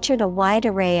shop featured a wide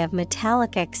array of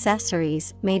metallic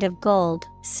accessories made of gold,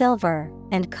 silver,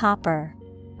 and copper.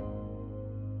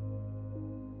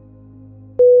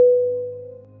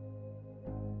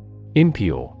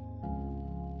 Impure.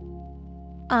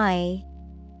 I-M-P-U-R-E.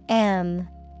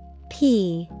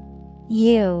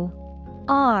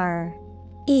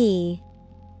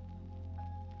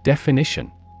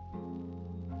 Definition: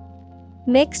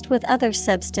 mixed with other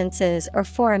substances or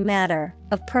foreign matter,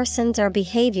 of persons or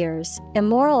behaviors,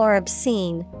 immoral or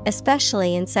obscene,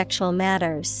 especially in sexual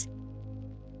matters.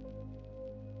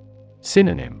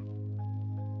 Synonym: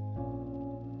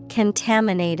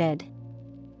 Contaminated,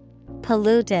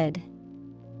 polluted,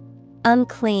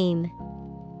 unclean.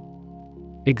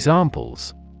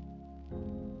 Examples: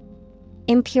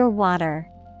 Impure water.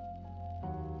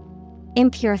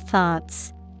 impure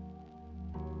thoughts.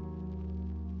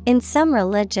 In some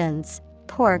religions,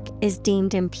 pork is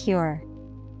deemed impure.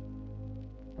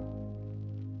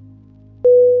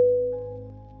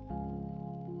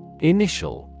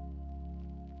 Initial.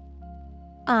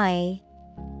 INITIAL.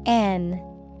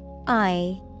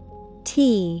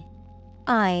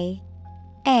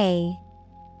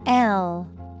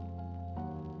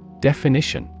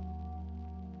 Definition.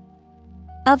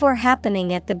 Of or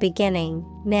happening at the beginning,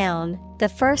 noun, the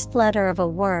first letter of a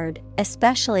word,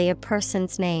 especially a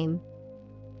person's name.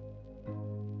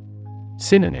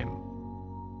 Synonym.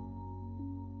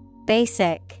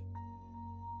 Basic,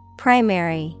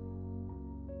 primary,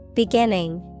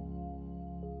 beginning.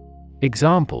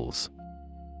 Examples.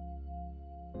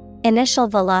 Initial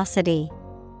velocity.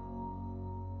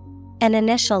 An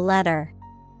initial letter.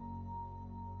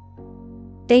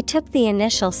 They took the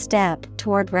initial step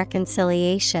toward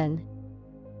reconciliation.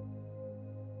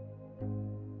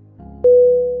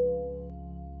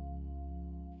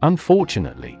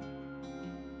 Unfortunately.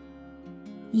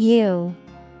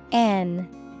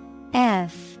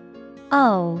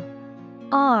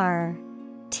 UNFORTUNATELY.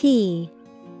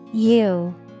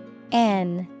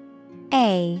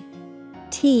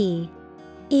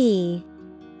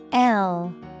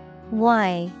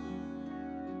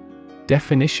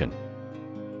 Definition.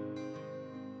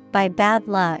 By bad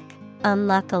luck,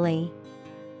 unluckily.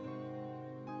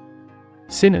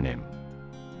 Synonym.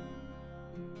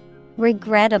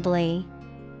 Regrettably,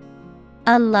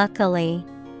 unluckily,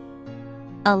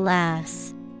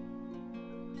 alas.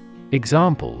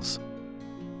 Examples.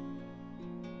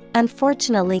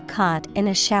 Unfortunately caught in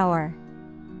a shower.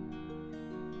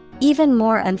 Even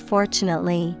more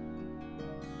unfortunately.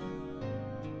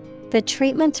 The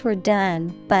treatments were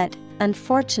done, but,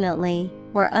 unfortunately,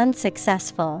 were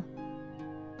unsuccessful.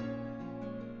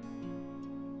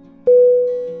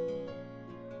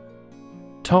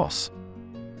 Toss.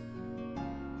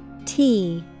 TOSS.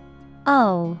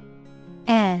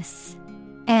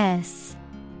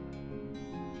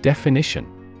 Definition.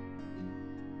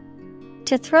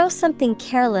 To throw something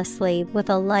carelessly with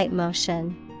a light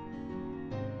motion.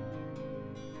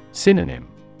 Synonym.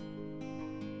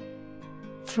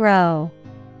 Throw,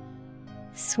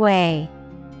 sway.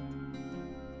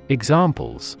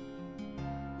 Examples.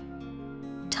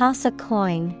 Toss a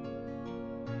coin.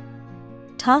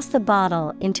 Toss the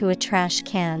bottle into a trash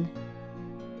can.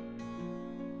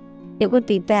 It would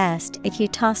be best if you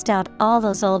tossed out all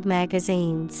those old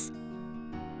magazines.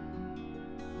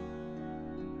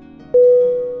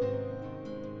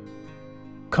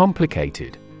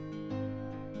 Complicated.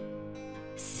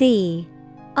 COMPLICATED.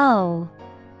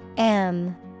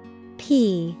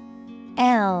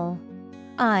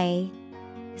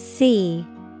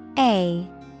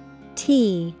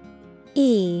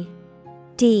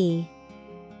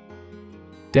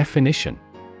 Definition.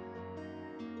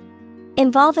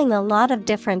 Involving a lot of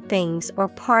different things or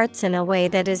parts in a way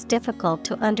that is difficult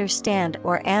to understand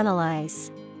or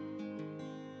analyze.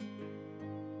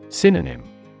 Synonym.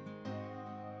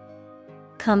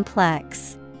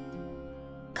 Complex,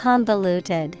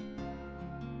 convoluted,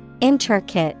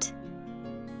 intricate.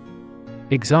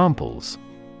 Examples.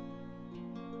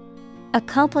 A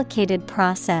complicated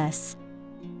process.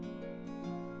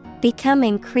 Become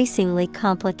increasingly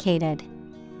complicated.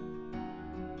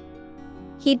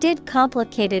 He did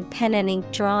complicated pen and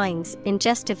ink drawings in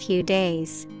just a few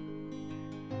days.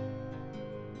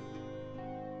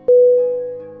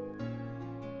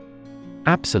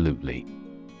 Absolutely.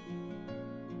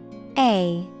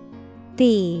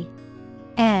 ABSOLUTELY.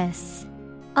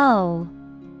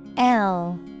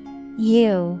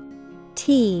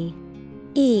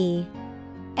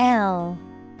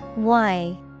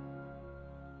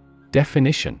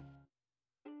 Definition.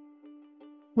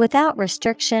 Without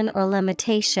restriction or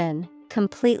limitation,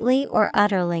 completely or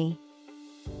utterly.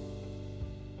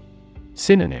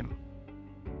 Synonym.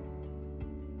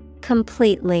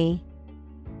 Completely,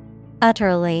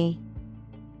 utterly,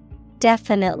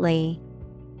 definitely.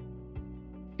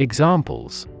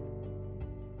 Examples.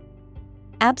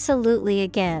 Absolutely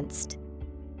against.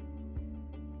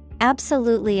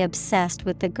 Absolutely obsessed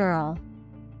with the girl.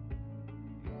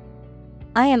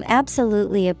 I am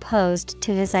absolutely opposed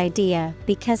to his idea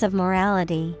because of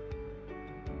morality.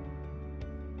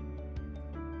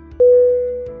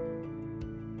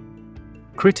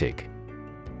 Critic.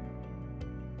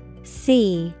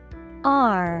 CRITIC.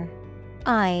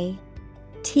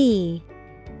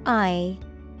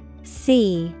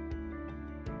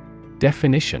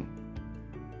 Definition.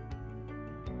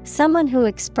 Someone who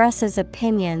expresses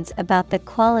opinions about the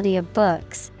quality of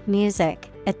books, music,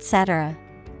 etc.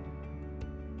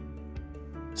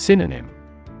 Synonym: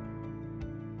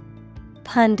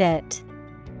 pundit,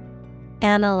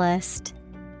 analyst,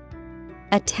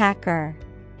 attacker.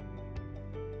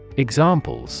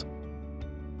 Examples: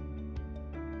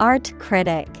 Art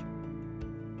critic,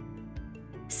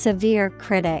 severe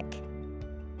critic.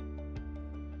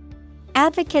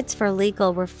 Advocates for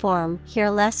legal reform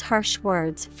hear less harsh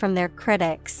words from their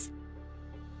critics.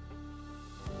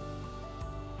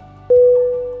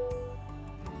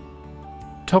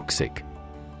 Toxic.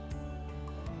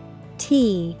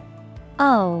 T-O-X-I-C.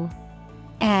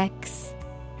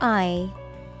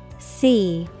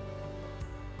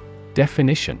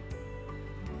 Definition: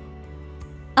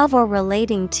 Of or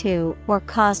relating to or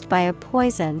caused by a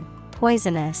poison,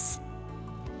 poisonous.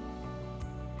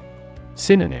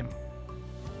 Synonym: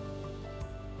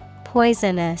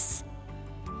 Poisonous,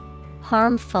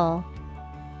 harmful,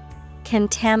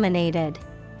 contaminated.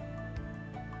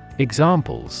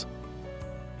 Examples: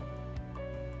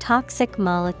 Toxic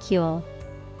molecule,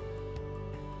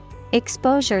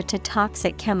 exposure to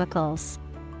toxic chemicals.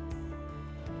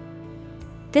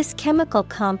 This chemical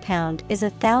compound is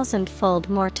 1,000-fold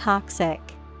more toxic.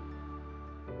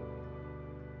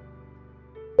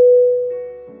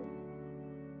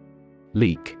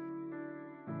 Leak.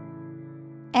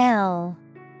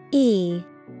 L-E-A-K.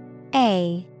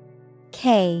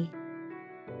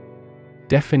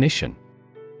 Definition: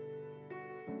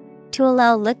 To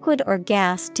allow liquid or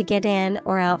gas to get in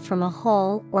or out from a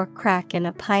hole or crack in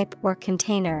a pipe or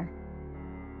container.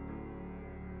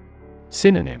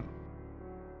 Synonym: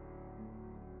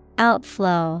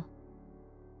 Outflow,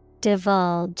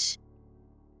 divulge,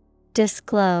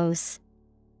 disclose.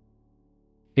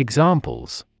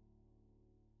 Examples: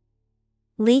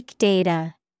 Leak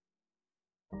data,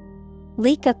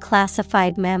 leak a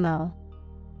classified memo.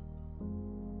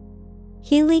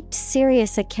 He leaked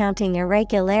serious accounting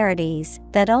irregularities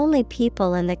that only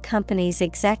people in the company's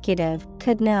executive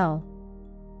could know.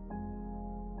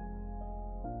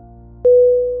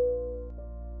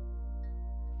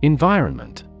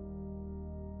 Environment.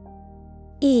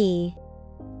 E-N-V-I-R-O-N-M-E-N-T.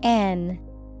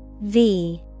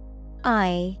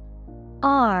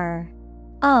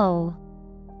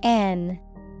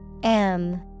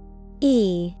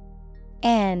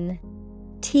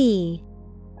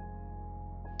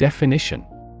 Definition: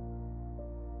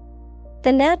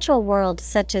 The natural world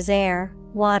such as air,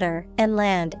 water, and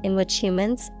land in which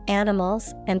humans,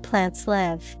 animals, and plants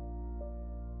live.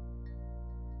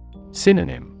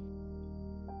 Synonym: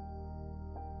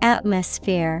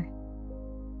 Atmosphere,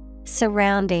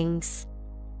 surroundings,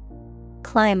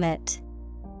 climate.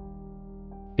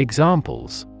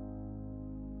 Examples: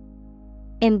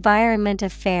 Environment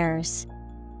affairs,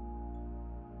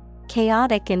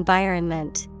 chaotic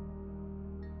environment.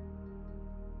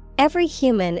 Every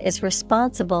human is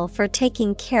responsible for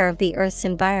taking care of the Earth's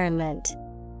environment.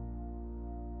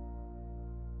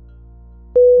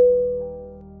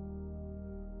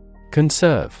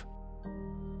 Conserve.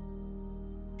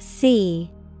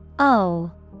 C-O-N-S-E-R-V-E.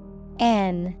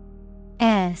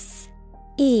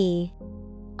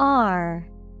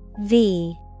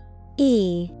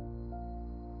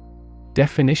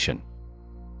 Definition: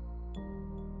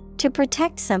 To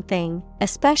protect something,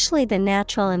 especially the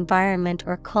natural environment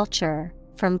or culture,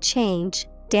 from change,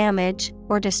 damage,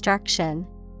 or destruction.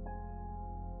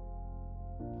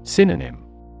 Synonym: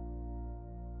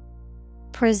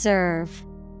 Preserve,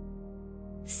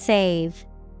 save,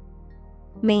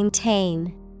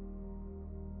 maintain.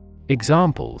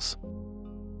 Examples: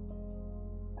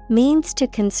 Means to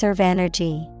conserve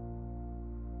energy.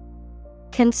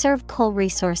 Conserve coal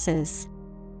resources.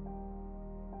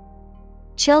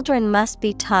 Children must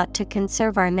be taught to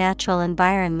conserve our natural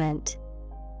environment.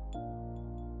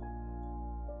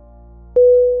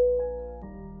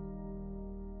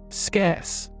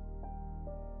 Scarce.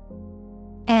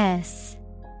 S-C-A-R-C-E.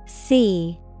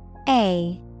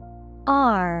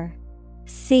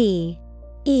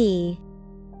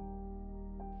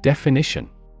 Definition: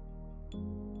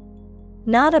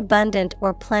 Not abundant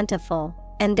or plentiful,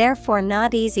 and therefore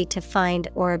not easy to find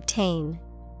or obtain.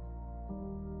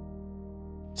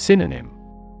 Synonym: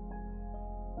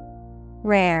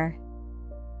 Rare,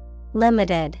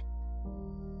 limited,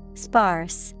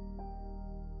 sparse.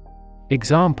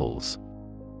 Examples: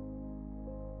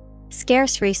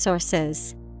 Scarce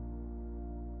resources.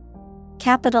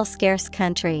 Capital scarce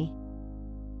country.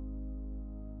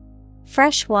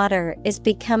 Fresh water is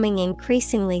becoming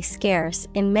increasingly scarce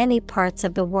in many parts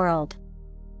of the world.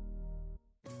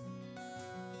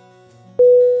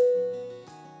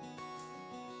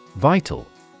 Vital.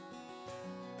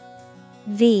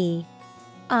 V-I-T-A-L.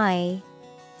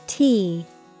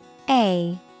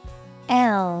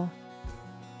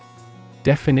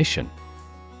 Definition: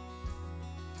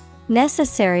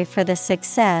 necessary for the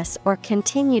success or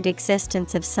continued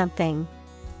existence of something.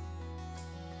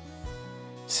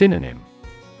 Synonym: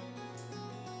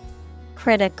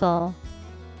 Critical,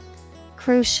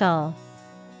 crucial,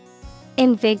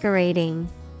 invigorating.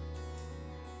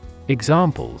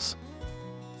 Examples: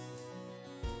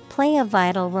 play a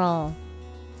vital role.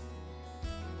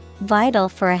 Vital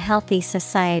for a healthy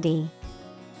society.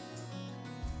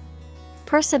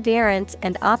 Perseverance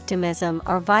and optimism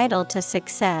are vital to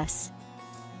success.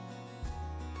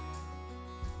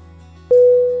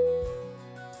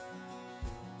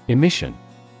 Emission: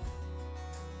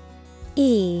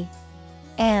 E-M-I-S-S-I-O-N.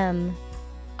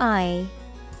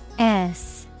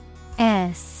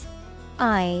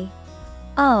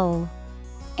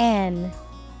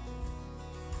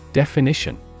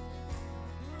 Definition: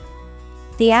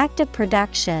 the act of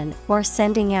production or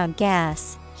sending out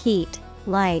gas, heat,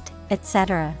 light,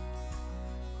 etc.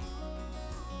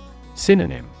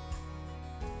 Synonym: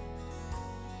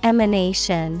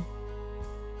 emanation,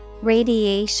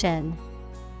 radiation,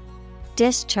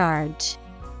 discharge.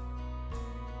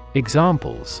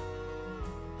 Examples: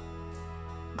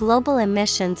 global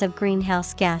emissions of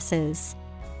greenhouse gases.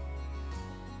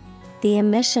 The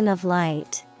emission of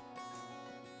light.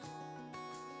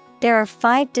 There are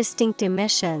 5 distinct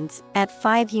emissions at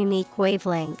 5 unique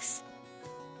wavelengths.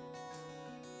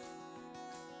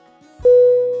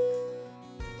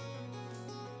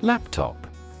 Laptop: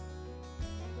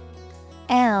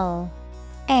 L-A-P-T-O-P.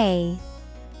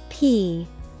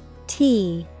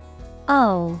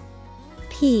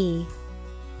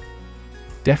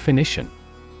 Definition: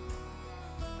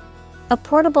 a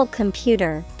portable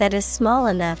computer that is small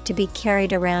enough to be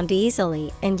carried around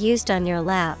easily and used on your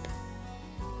lap.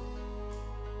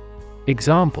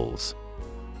 Examples: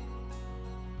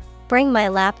 bring my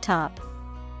laptop.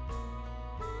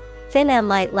 Thin and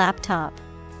light laptop.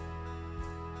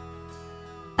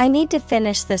 I need to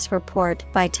finish this report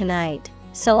by tonight,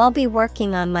 so I'll be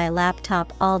working on my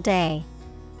laptop all day.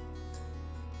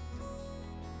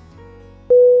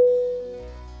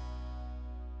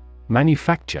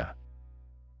 Manufacture: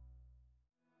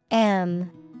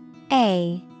 M-A-N-U-F-A-C-T-U-R-E.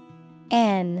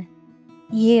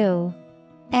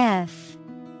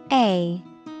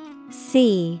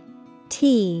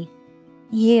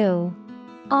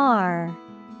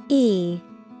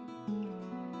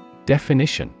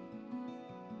 Definition: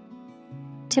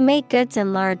 to make goods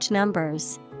in large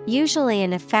numbers, usually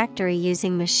in a factory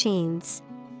using machines.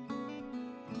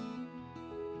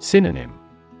 Synonym: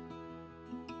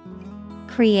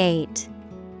 create,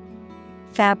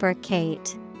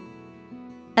 fabricate,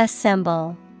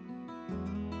 assemble.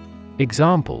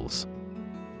 Examples: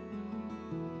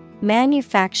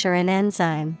 manufacture an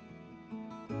enzyme.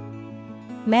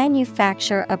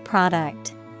 Manufacture a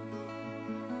product.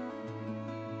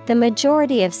 The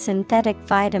majority of synthetic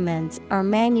vitamins are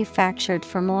manufactured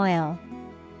from oil.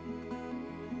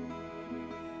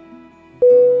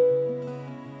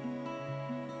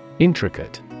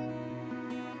 Intricate: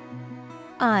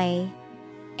 I-N-T-R-I-C-A-T-E.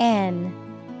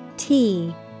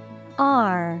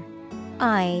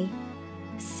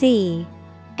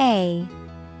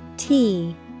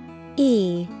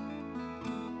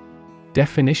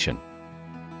 Definition: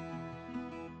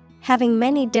 having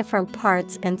many different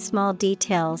parts and small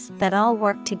details that all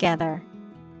work together.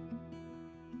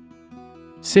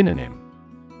 Synonym: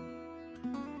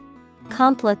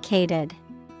 complicated,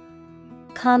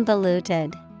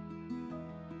 convoluted,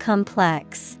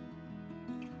 complex.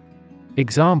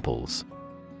 Examples: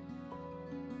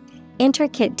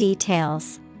 intricate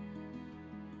details.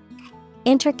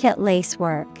 Intricate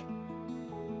lacework.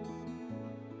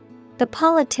 The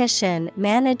politician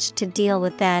managed to deal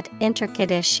with that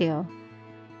intricate issue.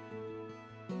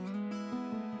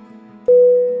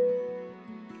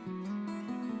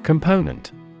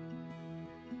 Component: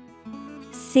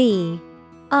 C-O-M-P-O-N-E-N-T.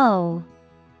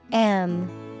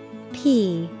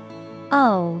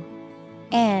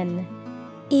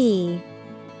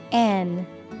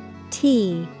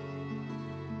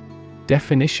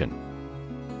 Definition: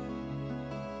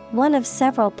 one of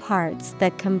several parts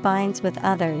that combines with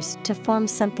others to form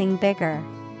something bigger.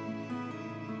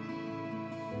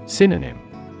 Synonym: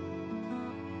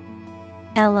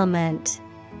 element,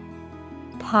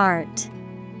 part,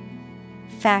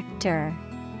 factor.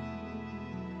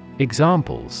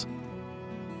 Examples: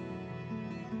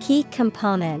 key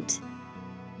component.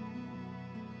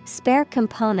 Spare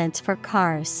components for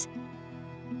cars.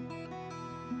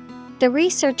 The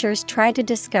researchers try to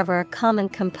discover a common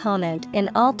component in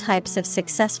all types of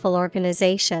successful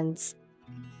organizations.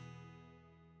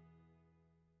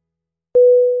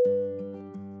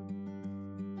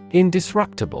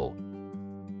 Indestructible.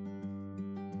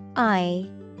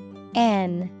 Indestructible.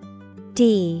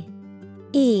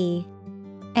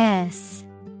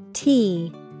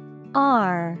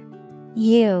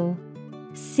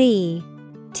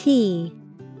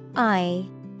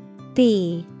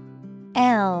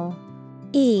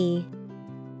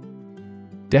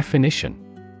 Definition.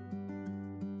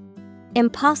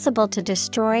 Impossible to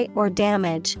destroy or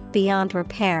damage beyond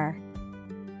repair.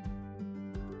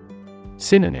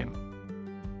 Synonym.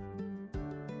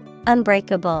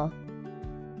 Unbreakable,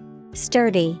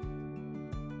 sturdy,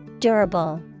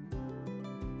 durable.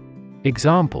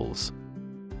 Examples.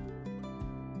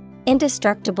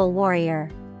 Indestructible warrior.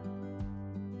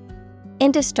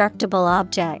 Indestructible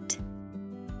object.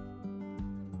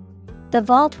 The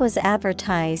vault was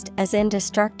advertised as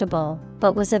indestructible,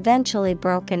 but was eventually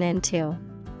broken into.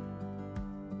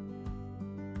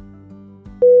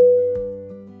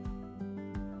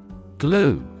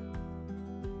 Glue.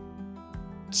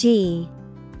 Glue.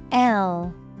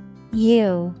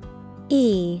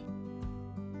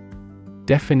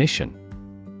 Definition.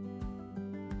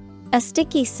 A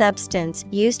sticky substance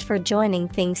used for joining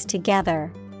things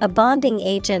together, a bonding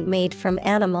agent made from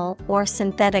animal or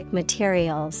synthetic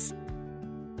materials.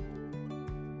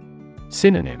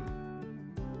 Synonym.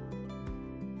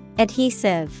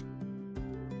 Adhesive,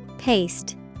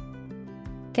 paste,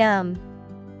 gum.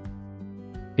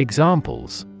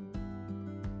 Examples.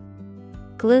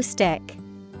 Glue stick.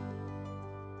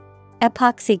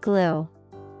 Epoxy glue.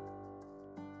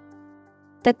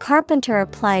 The carpenter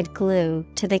applied glue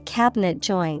to the cabinet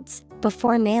joints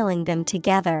before nailing them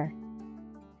together.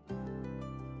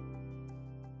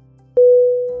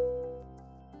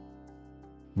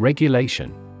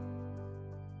 Regulation.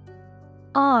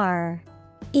 Regulation.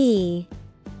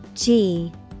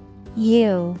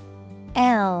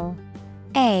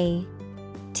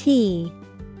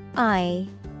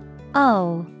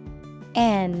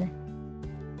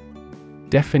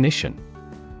 Definition.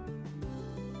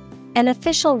 An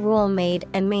official rule made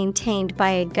and maintained by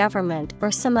a government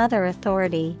or some other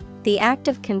authority, the act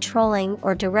of controlling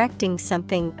or directing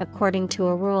something according to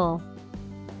a rule.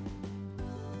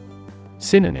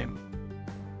 Synonym.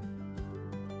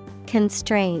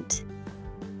 Constraint,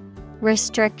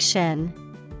 restriction,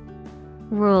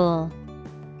 rule.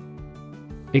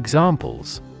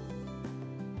 Examples.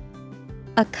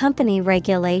 A company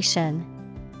regulation.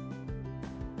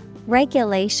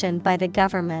 Regulation by the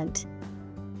government.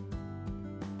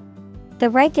 The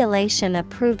regulation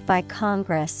approved by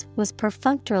Congress was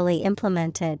perfunctorily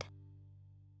implemented.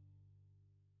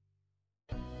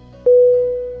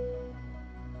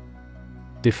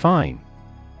 Define.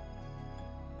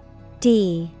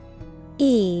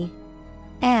 D-E-F-I-N-E.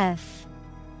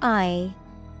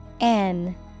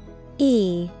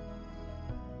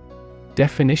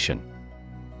 Definition.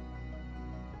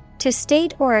 To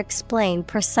state or explain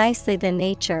precisely the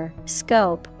nature,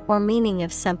 scope, or meaning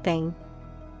of something.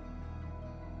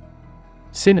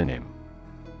 Synonym.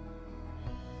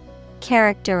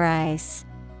 Characterize,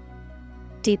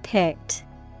 depict,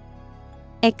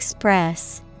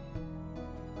 express.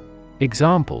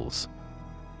 Examples.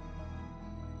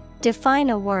 Define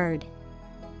a word.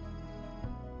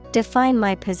 Define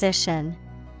my position.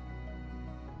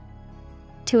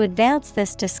 To advance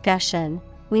this discussion,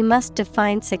 we must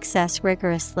define success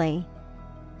rigorously.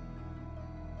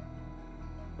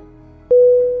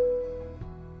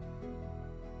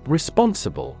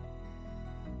 Responsible.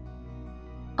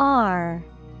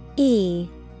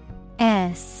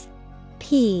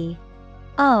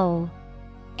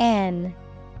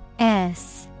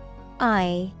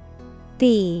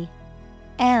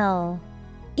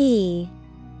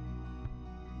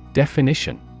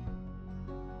 Definition.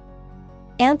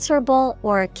 Answerable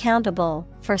or accountable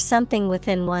for something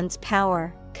within one's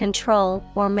power, control,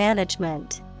 or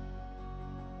management.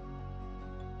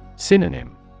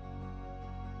 Synonym.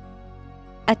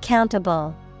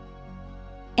 Accountable,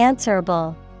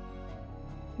 answerable,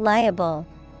 liable.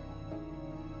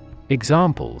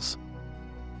 Examples.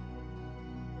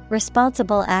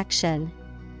 Responsible action.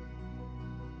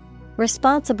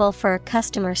 Responsible for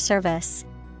customer service.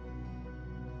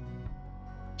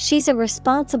 She's a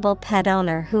responsible pet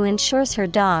owner who ensures her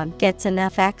dog gets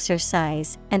enough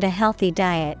exercise and a healthy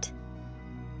diet.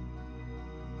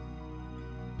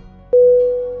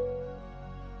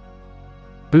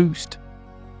 Boost.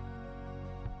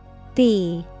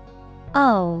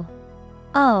 B-O-O-S-T.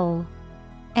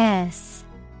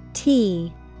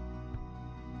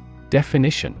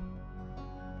 Definition.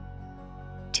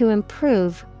 To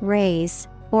improve, raise,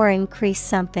 or increase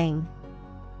something.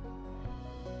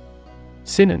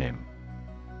 Synonym.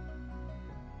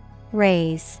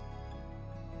 raise,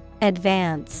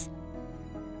 advance,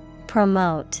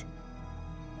 promote.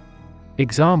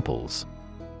 Examples: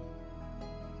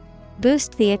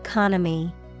 Boost the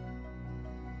economy.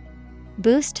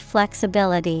 Boost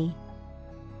flexibility.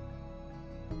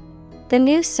 The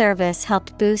new service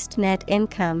helped boost net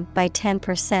income by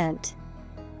 10%.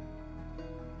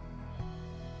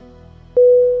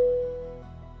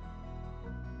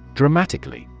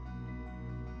 Dramatically.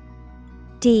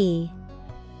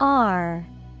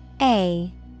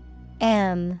 DRAMATICALLY.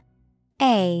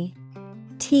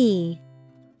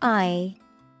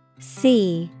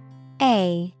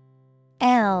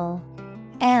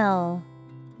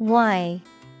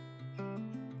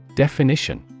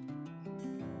 Definition: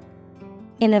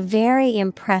 In a very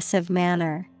impressive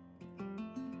manner.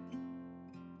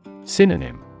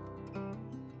 Synonym: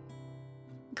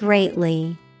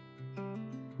 Greatly,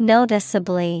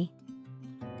 noticeably,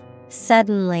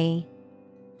 suddenly.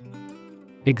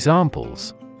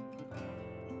 Examples: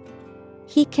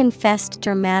 He confessed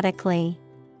dramatically.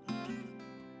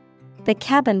 The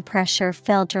cabin pressure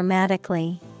fell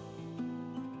dramatically.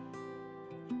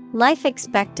 Life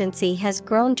expectancy has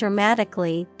grown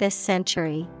dramatically this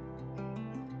century.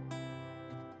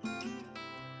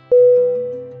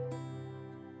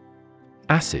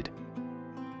 Acid.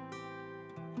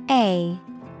 ACID.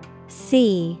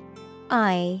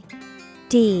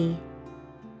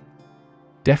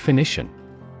 Definition: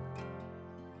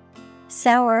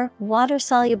 Sour,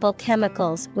 water-soluble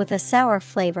chemicals with a sour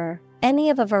flavor, any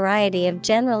of a variety of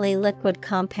generally liquid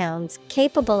compounds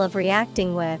capable of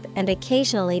reacting with and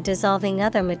occasionally dissolving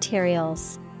other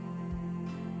materials.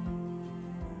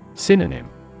 Synonym: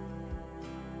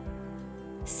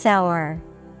 Sour.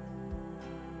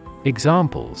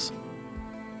 Examples: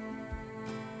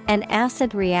 An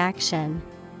acid reaction.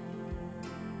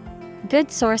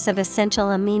 Good source of essential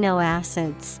amino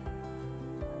acids.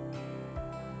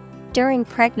 During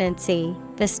pregnancy,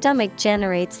 the stomach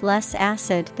generates less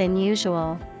acid than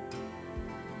usual.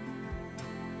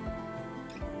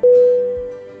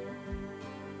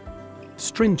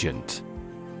 Stringent.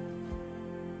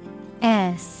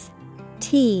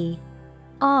 STRINGENT.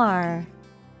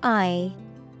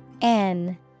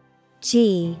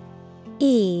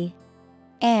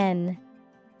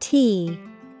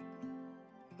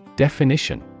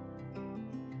 Definition: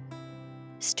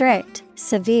 Strict,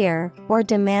 severe, or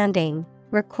demanding,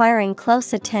 requiring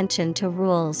close attention to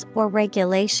rules or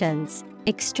regulations,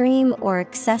 extreme or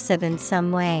excessive in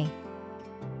some way.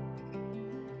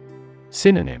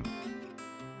 Synonym: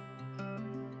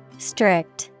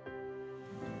 Strict,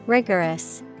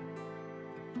 rigorous,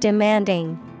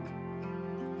 demanding.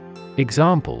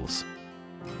 Examples: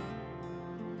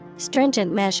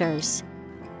 Stringent measures.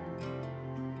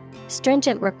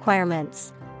 Stringent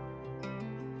requirements.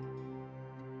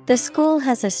 The school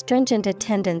has a stringent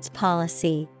attendance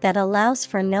policy that allows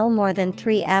for no more than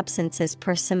 3 absences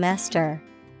per semester.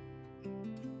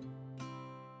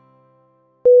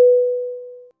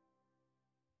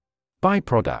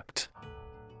 Byproduct.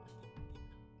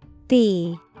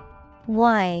 BYPRODUCT.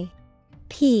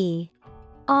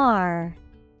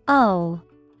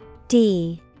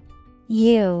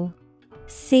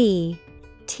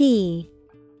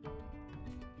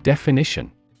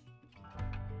 Definition: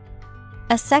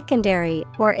 A secondary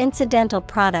or incidental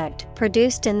product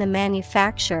produced in the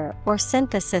manufacture or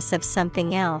synthesis of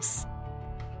something else.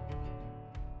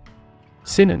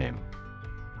 Synonym: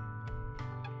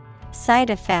 Side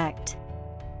effect,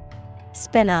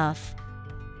 spin-off,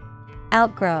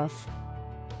 outgrowth.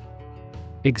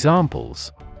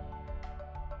 Examples: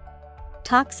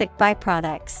 Toxic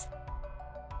byproducts.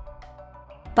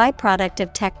 Byproduct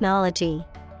of technology.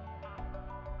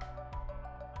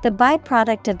 The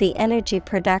byproduct of the energy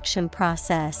production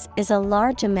process is a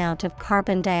large amount of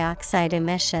carbon dioxide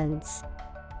emissions.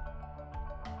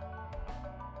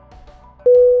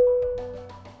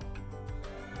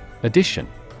 Addition.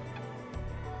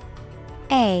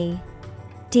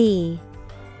 ADDITION.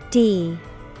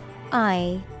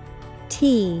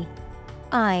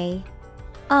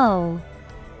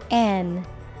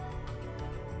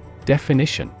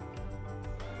 Definition: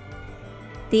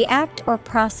 The act or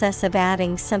process of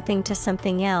adding something to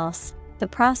something else, the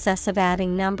process of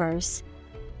adding numbers.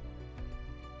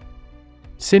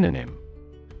 Synonym: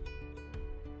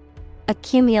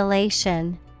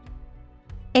 Accumulation,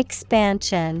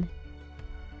 expansion,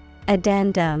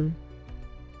 addendum.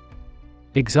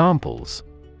 Examples: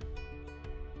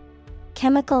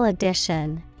 Chemical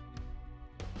addition.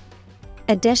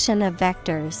 Addition of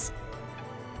vectors.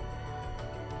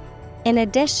 In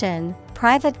addition,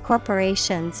 private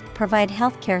corporations provide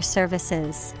healthcare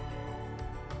services.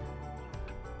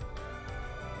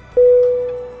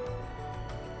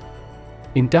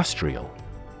 Industrial.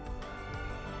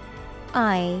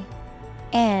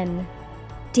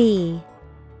 Industrial.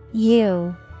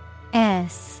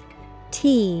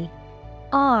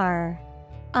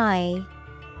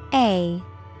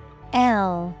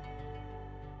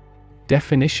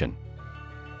 Definition.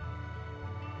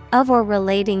 Of or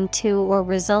relating to or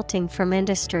resulting from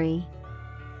industry.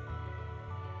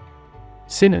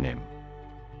 Synonym.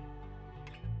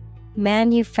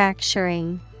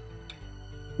 Manufacturing,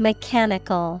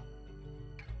 mechanical.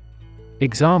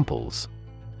 Examples.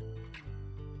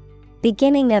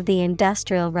 Beginning of the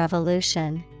Industrial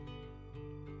Revolution.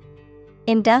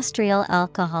 Industrial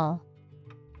alcohol.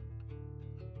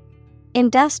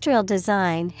 Industrial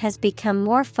design has become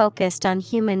more focused on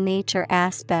human nature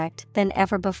aspect than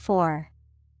ever before.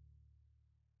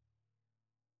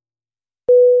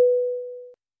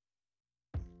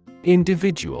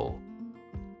 Individual.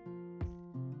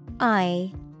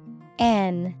 INDIVIDUAL.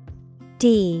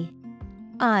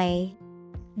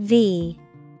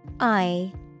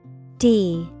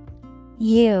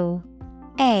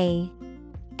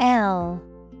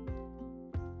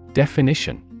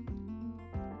 Definition.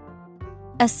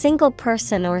 A single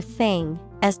person or thing,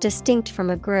 as distinct from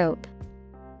a group.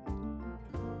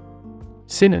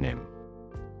 Synonym.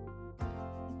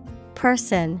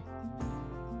 Person,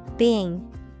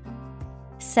 being,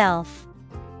 self.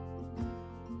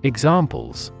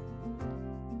 Examples.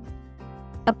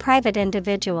 A private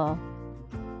individual.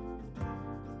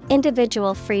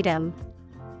 Individual freedom.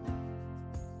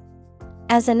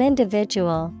 As an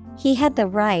individual, he had the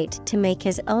right to make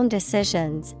his own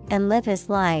decisions and live his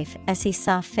life as he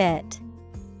saw fit.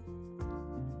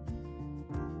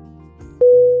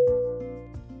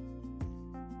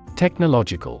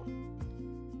 Technological.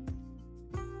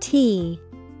 Technological.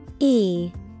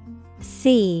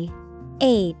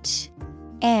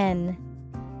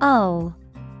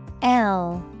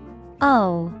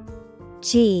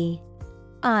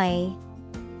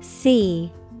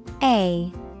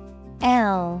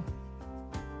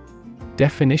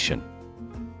 Definition.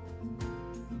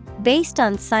 Based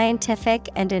on scientific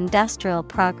and industrial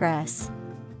progress.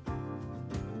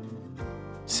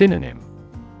 Synonym.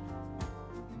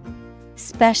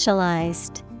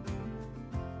 Specialized,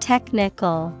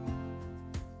 technical.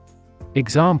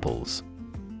 Examples.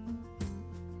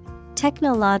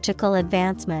 Technological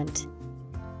advancement.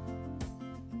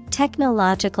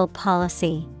 Technological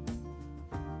policy.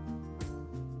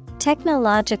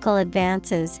 Technological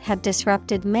advances have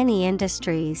disrupted many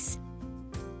industries.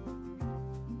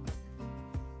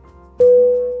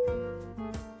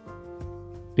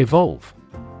 Evolve.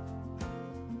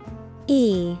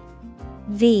 EVOLVE.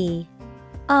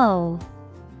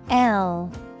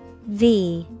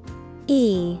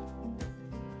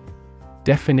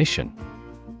 Definition.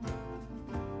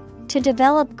 To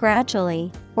develop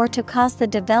gradually, or to cause the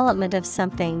development of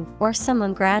something or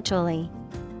someone gradually.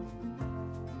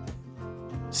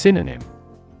 Synonym.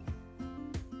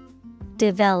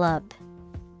 Develop,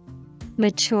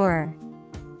 mature,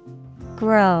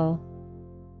 grow.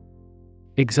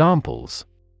 Examples.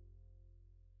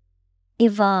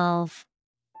 Evolve.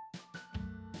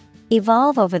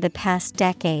 Evolve over the past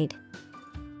decade.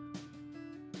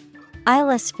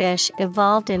 Eyeless fish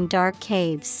evolved in dark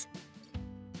caves.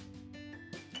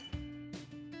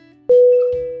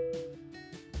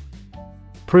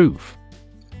 Proof.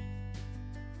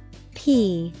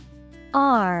 PROOF.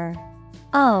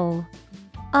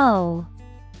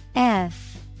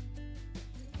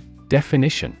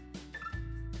 Definition.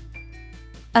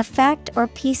 A fact or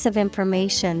piece of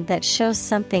information that shows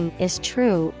something is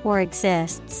true or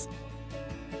exists.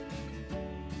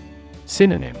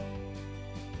 Synonym.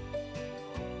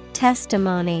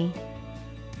 Testimony,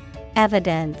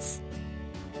 evidence,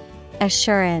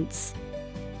 assurance.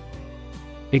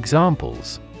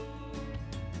 Examples.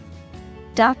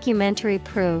 Documentary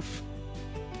proof.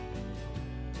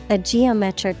 A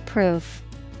geometric proof.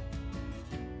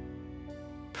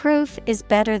 Proof is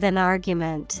better than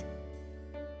argument.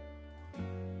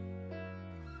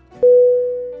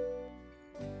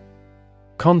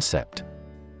 Concept.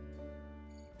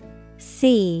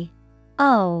 CONCEPT.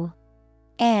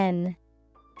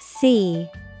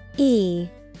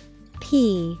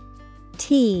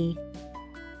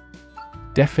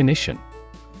 Definition.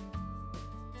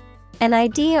 An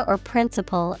idea or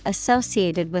principle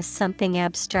associated with something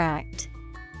abstract.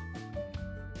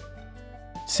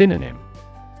 Synonym.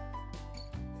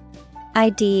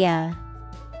 Idea,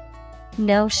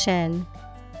 notion,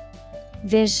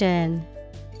 vision.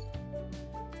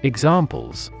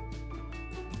 Examples.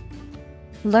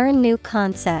 Learn new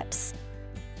concepts.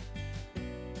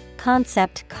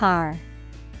 Concept car.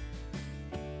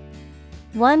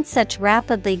 One such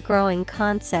rapidly growing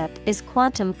concept is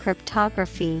quantum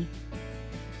cryptography.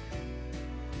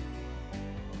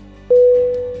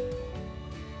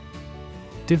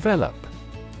 Develop.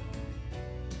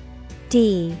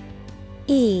 D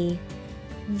E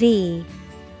V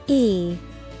E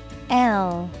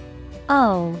L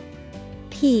O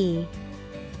P.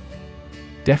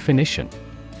 Definition: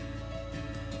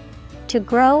 To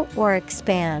grow or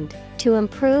expand, to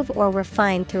improve or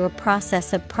refine through a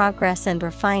process of progress and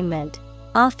refinement,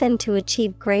 often to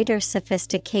achieve greater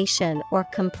sophistication or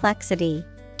complexity,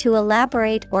 to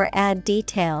elaborate or add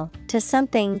detail to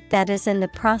something that is in the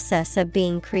process of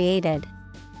being created.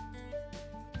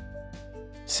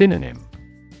 Synonym: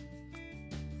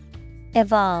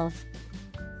 Evolve,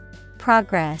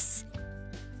 progress,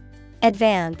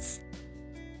 advance.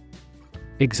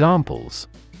 Examples: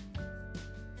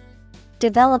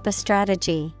 Develop a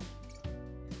strategy.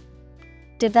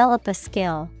 Develop a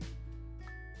skill.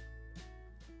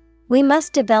 We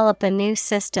must develop a new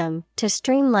system to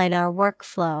streamline our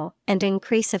workflow and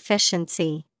increase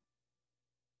efficiency.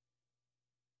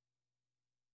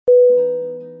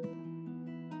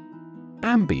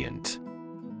 Ambient.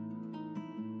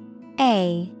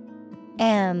 A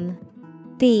M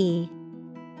B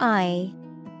I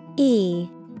E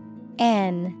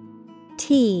N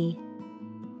T.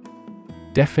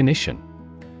 Definition: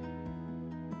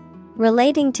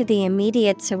 Relating to the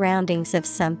immediate surroundings of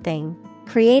something,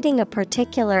 creating a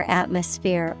particular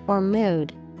atmosphere or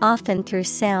mood, often through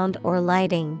sound or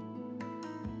lighting.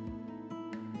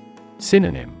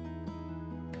 Synonym: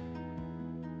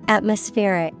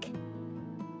 Atmospheric,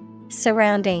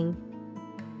 surrounding,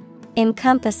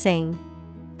 encompassing.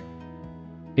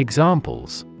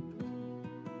 Examples: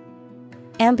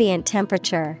 Ambient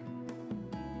temperature,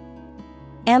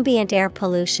 ambient air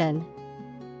pollution.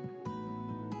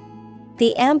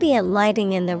 The ambient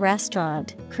lighting in the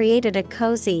restaurant created a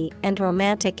cozy and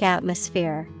romantic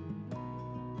atmosphere.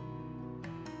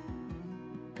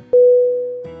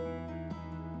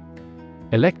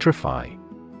 Electrify.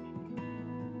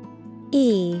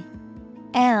 E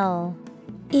L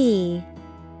E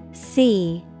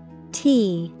C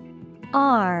T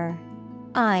R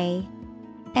I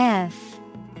F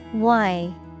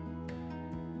Y.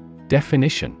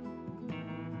 Definition: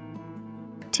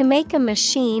 To make a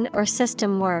machine or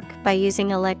system work by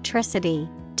using electricity,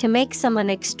 to make someone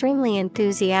extremely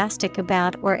enthusiastic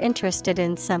about or interested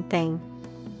in something.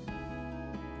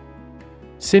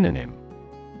 Synonym: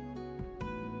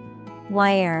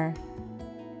 Wire,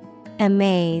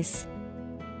 amaze,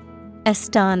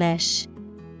 astonish.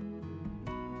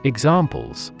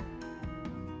 Examples: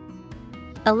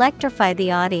 Electrify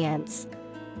the audience.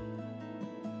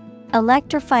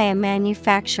 Electrify a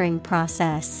manufacturing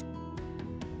process.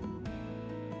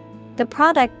 The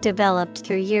product developed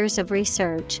through years of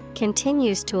research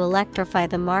continues to electrify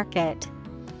the market.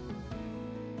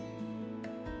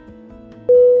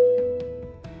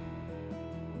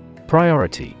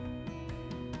 Priority.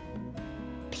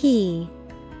 P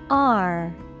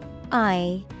R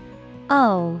I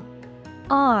O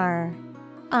R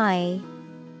I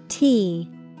T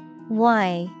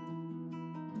Y.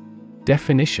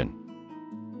 Definition: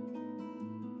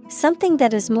 Something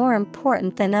that is more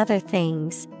important than other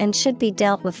things and should be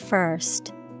dealt with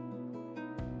first.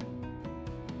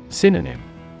 Synonym: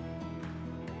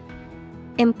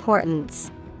 Importance,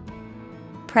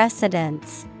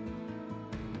 precedence,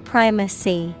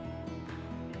 primacy.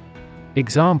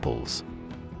 Examples: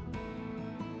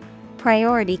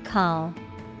 Priority call.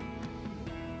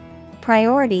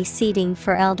 Priority seating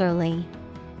for elderly.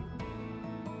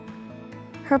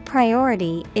 Her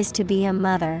priority is to be a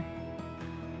mother.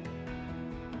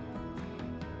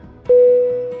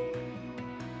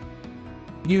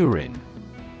 Urine.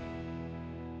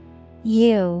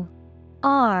 U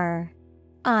R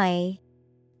I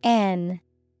N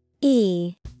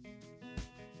E.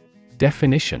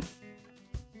 Definition: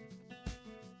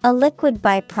 A liquid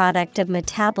byproduct of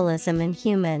metabolism in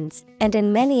humans and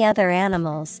in many other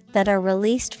animals that are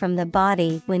released from the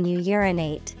body when you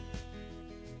urinate.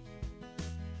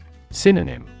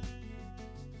 Synonym: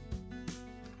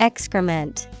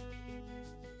 Excrement,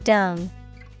 dung,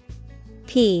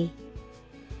 pee.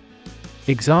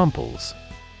 Examples: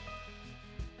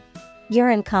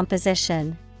 Urine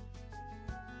composition.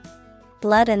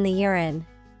 Blood in the urine.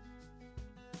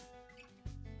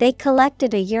 They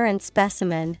collected a urine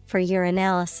specimen for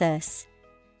urinalysis.